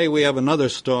today we have another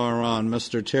star on,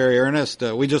 Mr. Terry Ernest.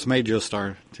 We just made you a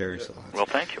star, Terry. So well,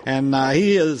 thank you. And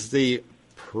he is the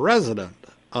president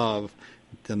of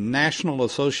the National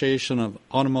Association of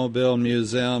Automobile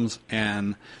Museums.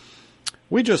 And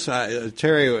we just,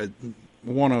 Terry,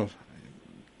 want to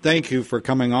thank you for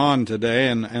coming on today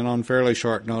and on fairly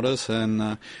short notice.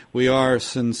 And we are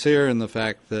sincere in the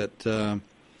fact that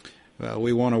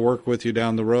we want to work with you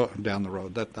down the road.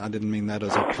 That I didn't mean that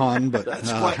as a pun, but that's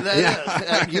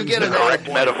you get an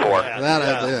metaphor.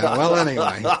 Well,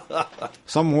 anyway,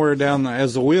 somewhere down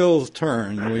as the wheels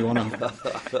turn, we want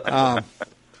to.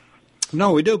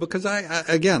 No, we do, because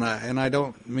I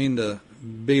don't mean to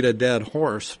beat a dead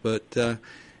horse, but the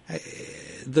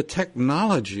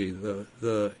technology,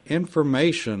 the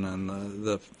information, and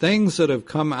the things that have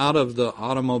come out of the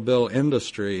automobile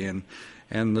industry, and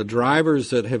the drivers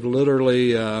that have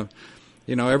literally,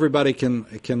 everybody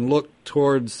can look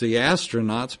towards the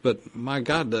astronauts, but my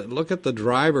God, look at the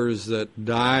drivers that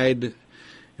died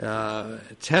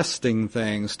testing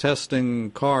things, testing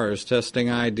cars, testing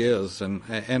ideas, and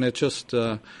it just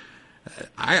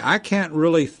I can't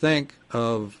really think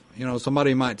of,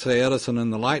 somebody might say Edison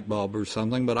and the light bulb or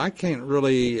something, but I can't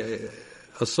really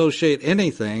associate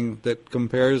anything that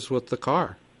compares with the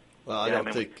car. Well, I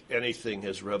don't think anything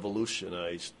has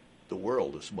revolutionized the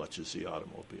world as much as the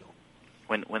automobile.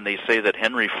 When they say that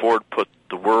Henry Ford put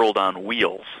the world on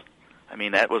wheels, I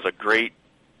mean, that was a great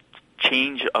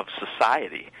change of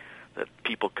society, that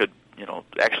people could,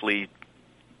 actually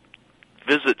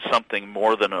visit something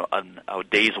more than a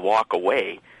day's walk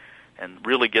away and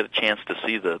really get a chance to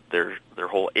see their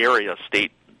whole area,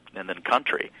 state, and then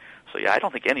country. So, I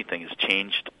don't think anything has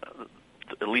changed,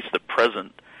 at least the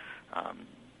present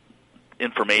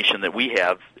information that we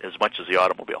have, as much as the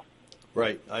automobile.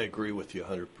 Right. I agree with you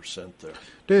 100%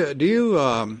 there. Do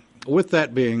you, with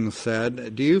that being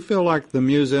said, do you feel like the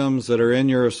museums that are in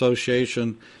your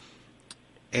association,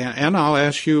 and I'll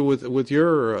ask you with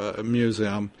your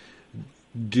museum,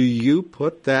 do you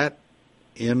put that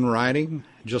in writing,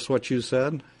 just what you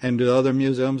said? And do other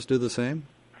museums do the same?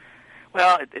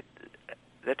 Well,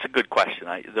 that's a good question.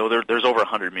 There's over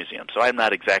 100 museums, so I'm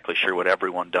not exactly sure what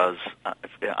everyone does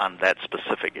on that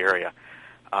specific area.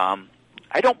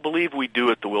 I don't believe we do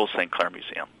at the Will St. Clair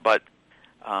Museum, but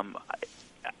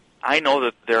I know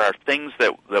that there are things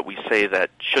that we say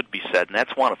that should be said, and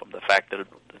that's one of them, the fact that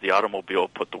the automobile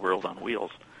put the world on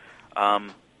wheels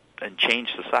and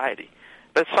changed society.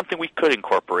 But it's something we could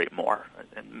incorporate more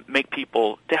and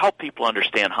to help people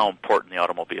understand how important the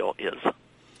automobile is.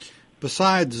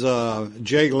 Besides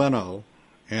Jay Leno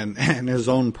and his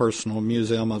own personal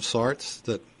museum of sorts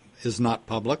that is not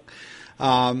public,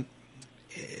 do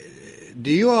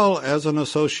you all, as an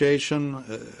association,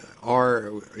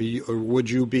 or would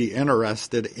you be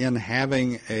interested in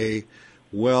having a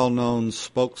well-known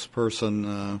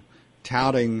spokesperson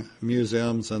touting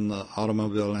museums and the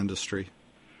automobile industry?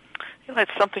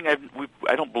 That's something I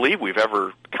don't believe we've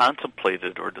ever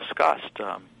contemplated or discussed.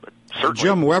 But certainly,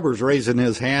 Jim Weber's raising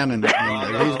his hand, and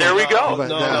there we go.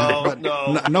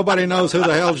 But nobody knows who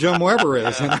the hell Jim Weber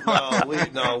is.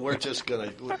 We're just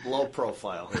going to low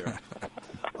profile here.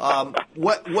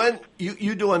 When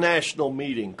you do a national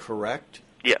meeting, correct?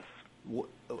 Yes.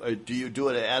 Do you do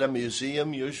it at a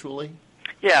museum usually?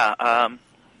 Yeah,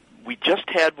 we just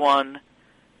had one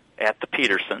at the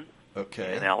Peterson.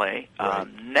 Okay. In L.A. Right.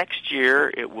 Next year,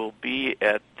 it will be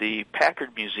at the Packard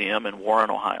Museum in Warren,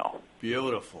 Ohio.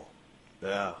 Beautiful.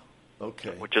 Yeah. Okay.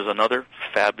 Which is another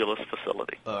fabulous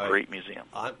facility. Right. Great museum.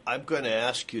 I'm going to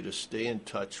ask you to stay in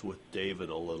touch with David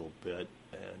a little bit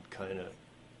and kind of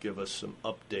give us some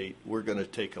update. We're going to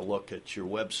take a look at your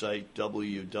website,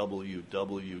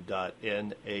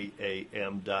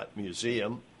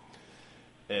 www.naam.museum,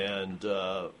 and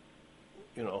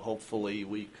hopefully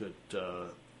we could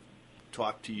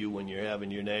talk to you when you're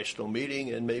having your national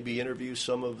meeting and maybe interview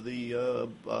some of the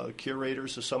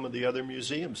curators of some of the other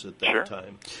museums at that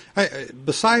time.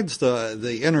 Besides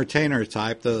the entertainer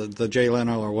type, the Jay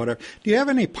Leno or whatever, do you have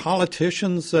any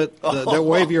politicians that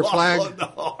wave your flag?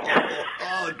 Oh,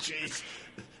 jeez.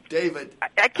 David.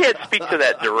 I can't speak to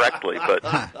that directly, but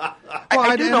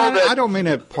I don't mean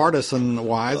it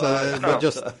partisan-wise, but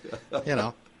just, you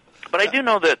know. But I do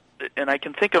know that, and I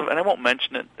can think of, and I won't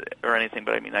mention it or anything,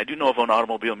 but I mean, I do know of an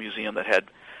automobile museum that had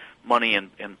money in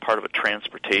part of a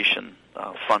transportation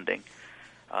funding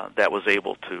that was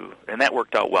able to, and that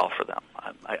worked out well for them.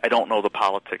 I don't know the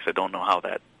politics. I don't know how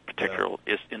that particular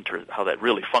how that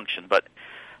really functioned, but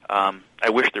I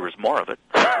wish there was more of it.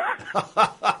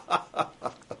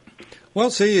 Well,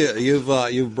 see,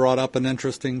 you've brought up an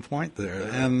interesting point there,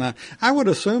 and I would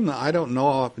assume that I don't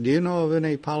know. Do you know of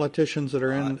any politicians that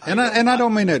are in? I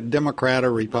don't mean a Democrat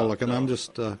or Republican. No. I'm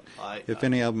just if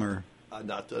any of them are.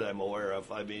 Not that I'm aware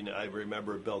of. I mean, I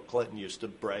remember Bill Clinton used to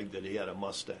brag that he had a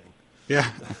Mustang.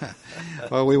 Yeah.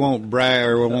 Well, we won't brag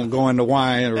or we won't go into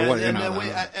why or what.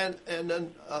 And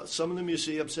then some of the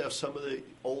museums have some of the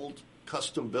old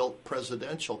custom-built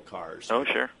presidential cars. Oh,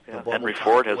 sure. Yeah. Henry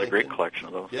Ford has a great collection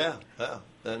of those. Yeah.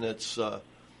 And it's... I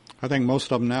think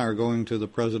most of them now are going to the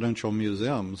presidential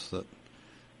museums. That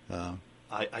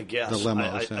I guess. The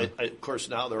limos, of course,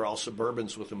 now they're all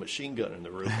Suburbans with a machine gun in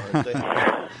the roof, aren't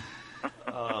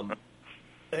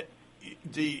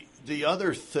they? The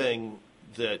other thing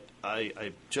that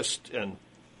I just... And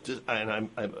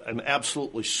I'm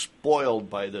absolutely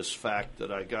spoiled by this fact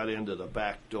that I got into the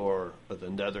back door of the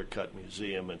Nethercutt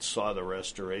Museum and saw the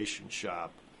restoration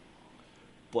shop.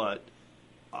 But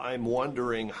I'm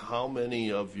wondering how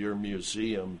many of your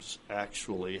museums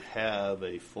actually have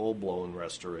a full-blown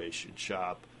restoration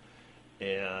shop,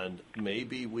 and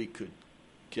maybe we could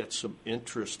get some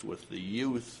interest with the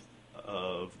youth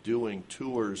of doing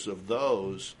tours of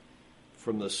those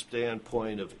from the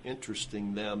standpoint of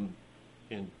interesting them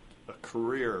in a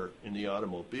career in the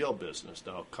automobile business.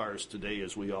 Now, cars today,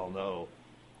 as we all know,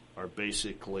 are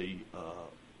basically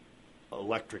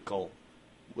electrical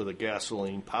with a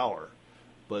gasoline power,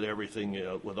 but everything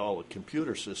with all the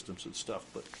computer systems and stuff.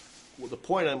 But the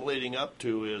point I'm leading up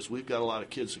to is we've got a lot of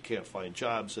kids that can't find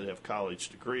jobs that have college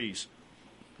degrees,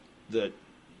 that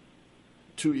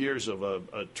 2 years of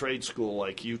a trade school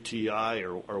like UTI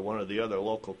or one of the other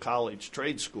local college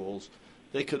trade schools,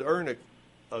 they could earn a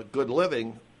good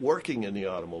living working in the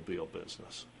automobile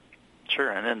business. Sure,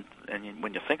 and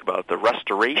when you think about it, the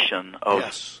restoration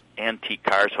of antique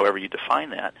cars, however you define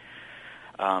that,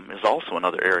 is also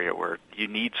another area where you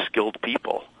need skilled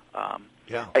people.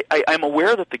 I'm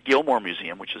aware that the Gilmore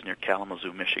Museum, which is near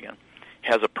Kalamazoo, Michigan,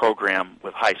 has a program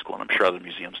with high school, and I'm sure other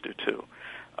museums do too,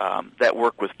 that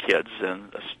work with kids,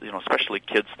 and especially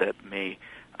kids that may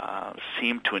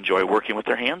seem to enjoy working with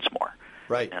their hands more.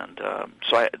 Right. And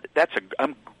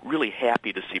I'm really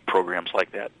happy to see programs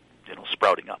like that,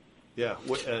 sprouting up. Yeah,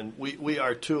 and we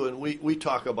are too, and we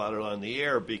talk about it on the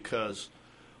air because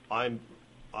I'm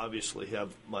obviously have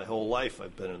my whole life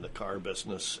I've been in the car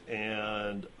business,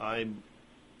 and I'm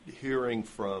hearing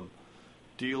from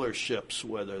dealerships,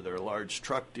 whether they're large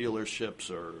truck dealerships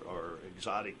or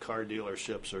exotic car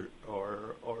dealerships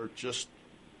or just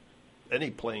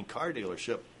any plain car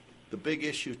dealership, the big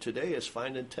issue today is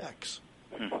finding techs.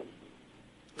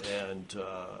 And,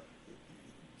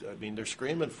 they're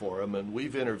screaming for them, and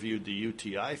we've interviewed the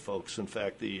UTI folks. In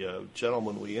fact, the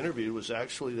gentleman we interviewed was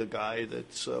actually the guy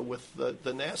that's with the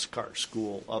NASCAR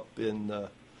school up in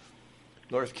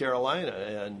North Carolina,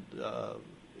 and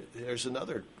there's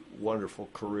another wonderful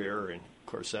career, and, of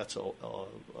course, that's a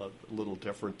little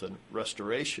different than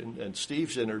restoration. And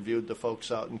Steve's interviewed the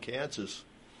folks out in Kansas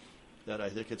that I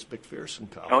think it's McPherson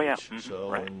College. Oh, yeah. Mm-hmm.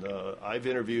 So, right. And I've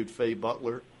interviewed Faye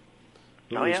Butler,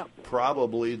 who is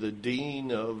probably the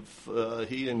dean of,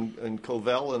 he and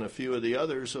Covell and a few of the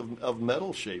others of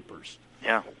metal shapers.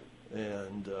 Yeah.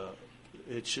 And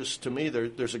it's just, to me,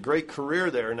 there's a great career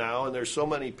there now, and there's so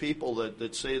many people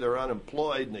that say they're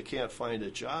unemployed and they can't find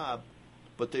a job,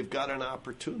 but they've got an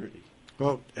opportunity.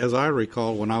 Well, as I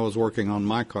recall, when I was working on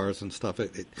my cars and stuff,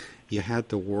 you had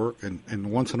to work,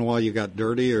 and once in a while you got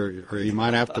dirty, or you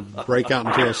might have to break out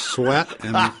into a sweat.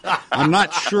 And I'm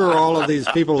not sure all of these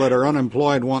people that are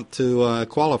unemployed want to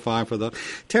qualify for that.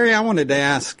 Terry, I wanted to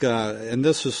ask, and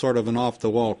this is sort of an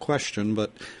off-the-wall question,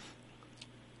 but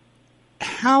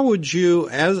how would you,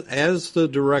 as the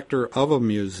director of a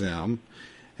museum,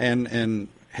 and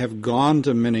have gone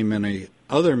to many, many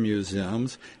other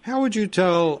museums, how would you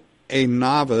tell a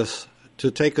novice to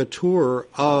take a tour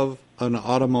of an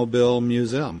automobile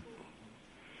museum?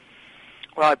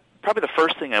 Well, probably the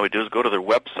first thing I would do is go to their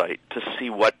website to see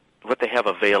what they have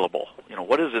available.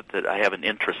 What is it that I have an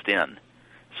interest in,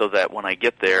 so that when I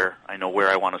get there, I know where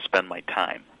I want to spend my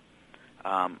time.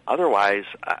 Otherwise,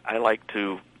 I like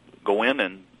to go in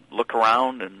and look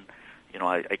around, and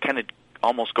I kind of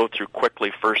almost go through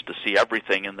quickly first to see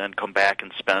everything, and then come back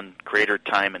and spend greater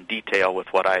time and detail with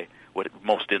what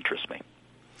most interests me.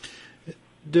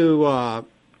 Do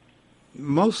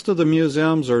most of the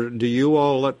museums, or do you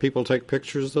all let people take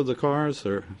pictures of the cars?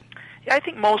 Or yeah, I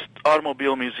think most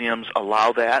automobile museums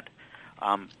allow that.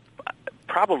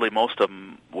 Probably most of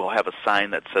them will have a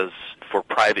sign that says for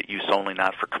private use only,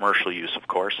 not for commercial use, of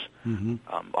course. Mm-hmm.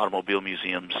 Automobile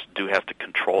museums do have to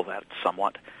control that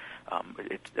somewhat.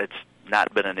 It's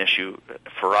not been an issue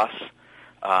for us,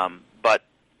 but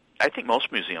I think most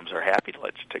museums are happy to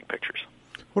let you take pictures.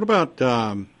 What about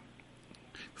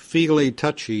feely,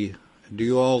 touchy? Do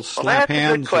you all slap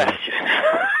hands? That's a good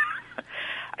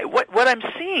question. What I'm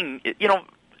seeing,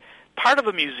 part of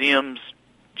a museum's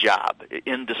job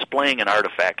in displaying an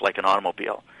artifact like an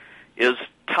automobile is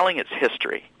telling its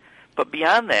history. But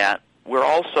beyond that, we're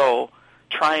also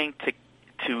trying to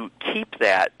keep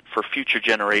that for future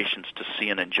generations to see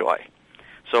and enjoy.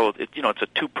 So, it's a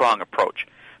two-prong approach.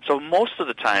 So most of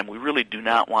the time, we really do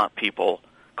not want people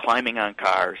climbing on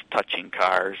cars, touching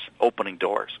cars, opening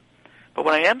doors. But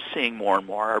what I am seeing more and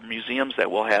more are museums that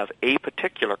will have a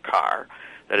particular car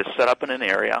that is set up in an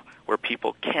area where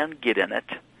people can get in it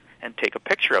and take a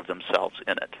picture of themselves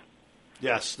in it.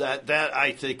 Yes, that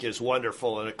I think is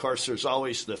wonderful. And, of course, there's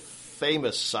always the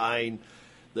famous sign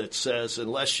that says,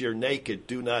 unless you're naked,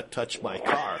 do not touch my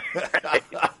car,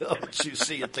 which you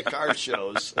see at the car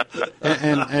shows.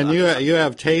 and you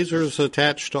have tasers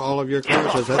attached to all of your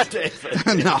cars? Is that...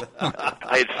 David. No.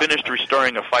 I had finished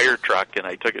restoring a fire truck, and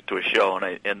I took it to a show,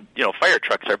 and fire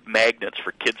trucks are magnets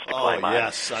for kids to climb on.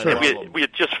 Yes, I and know. we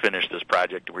had just finished this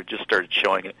project, and we just started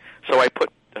showing it. So I put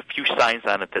a few signs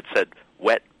on it that said,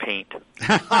 wet paint.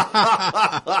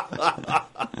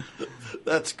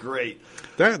 That's great.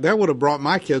 That would have brought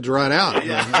my kids right out.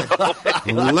 Yeah.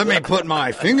 Let me put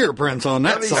my fingerprints on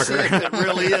that sucker. Let me see if it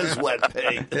really is wet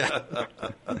paint.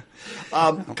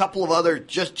 A couple of other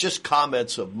just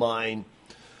comments of mine.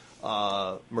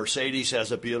 Mercedes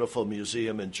has a beautiful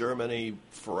museum in Germany.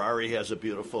 Ferrari has a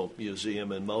beautiful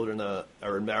museum in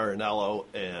Maranello,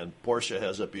 and Porsche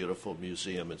has a beautiful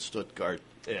museum in Stuttgart.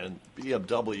 And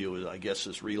BMW, I guess,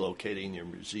 is relocating their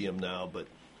museum now. But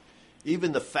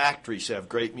even the factories have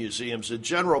great museums. And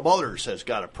General Motors has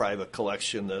got a private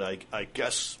collection that I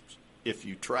guess if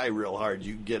you try real hard,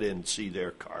 you can get in and see their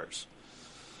cars.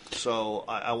 So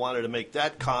I wanted to make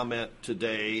that comment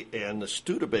today, and the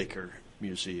Studebaker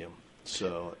Museum.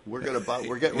 So we're getting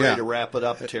ready to wrap it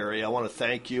up, Terry. I want to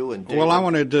thank you. And David. Well, I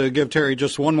wanted to give Terry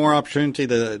just one more opportunity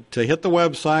to hit the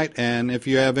website, and if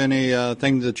you have any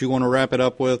things that you want to wrap it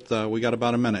up with, we got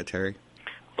about a minute, Terry.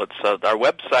 It's our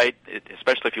website,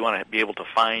 especially if you want to be able to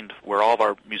find where all of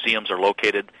our museums are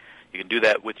located. You can do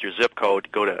that with your zip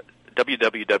code. Go to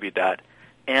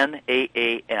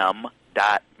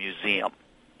www.naam.museum.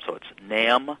 So it's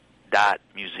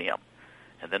naam.museum.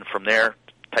 And then from there,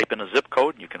 type in a zip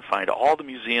code, and you can find all the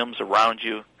museums around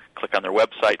you. Click on their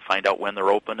website, find out when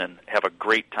they're open, and have a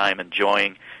great time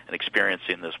enjoying and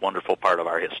experiencing this wonderful part of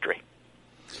our history.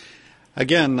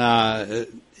 Again,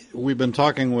 we've been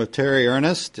talking with Terry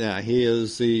Ernest. He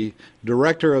is the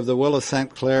director of the Willis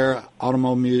St. Clair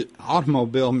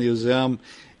Automobile Museum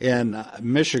in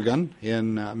Michigan,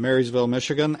 in Marysville,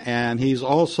 Michigan, and he's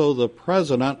also the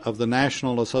president of the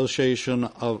National Association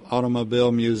of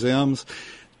Automobile Museums.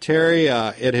 Terry,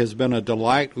 it has been a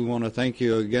delight. We want to thank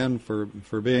you again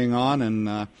for being on, and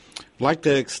I'd like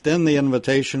to extend the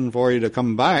invitation for you to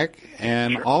come back.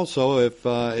 And Sure. Also,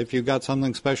 if you've got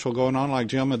something special going on, like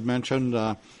Jim had mentioned,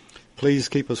 please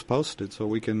keep us posted so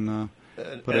we can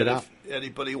put it out. If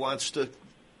anybody wants to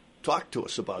talk to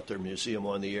us about their museum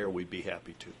on the air, we'd be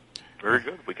happy to. Very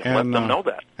good. We can let them know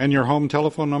that. And your home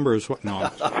telephone number is what?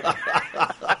 No.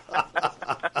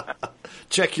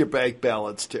 Check your bank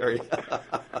balance, Terry.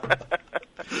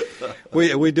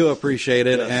 We do appreciate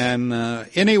it, yes. And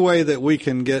any way that we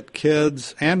can get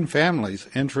kids and families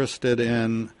interested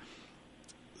in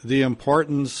the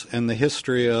importance and the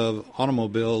history of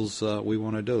automobiles, we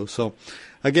want to do. So,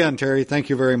 again, Terry, thank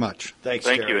you very much. Thanks,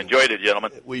 Thank Terry. you. Enjoyed it,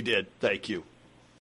 gentlemen. We did. Thank you.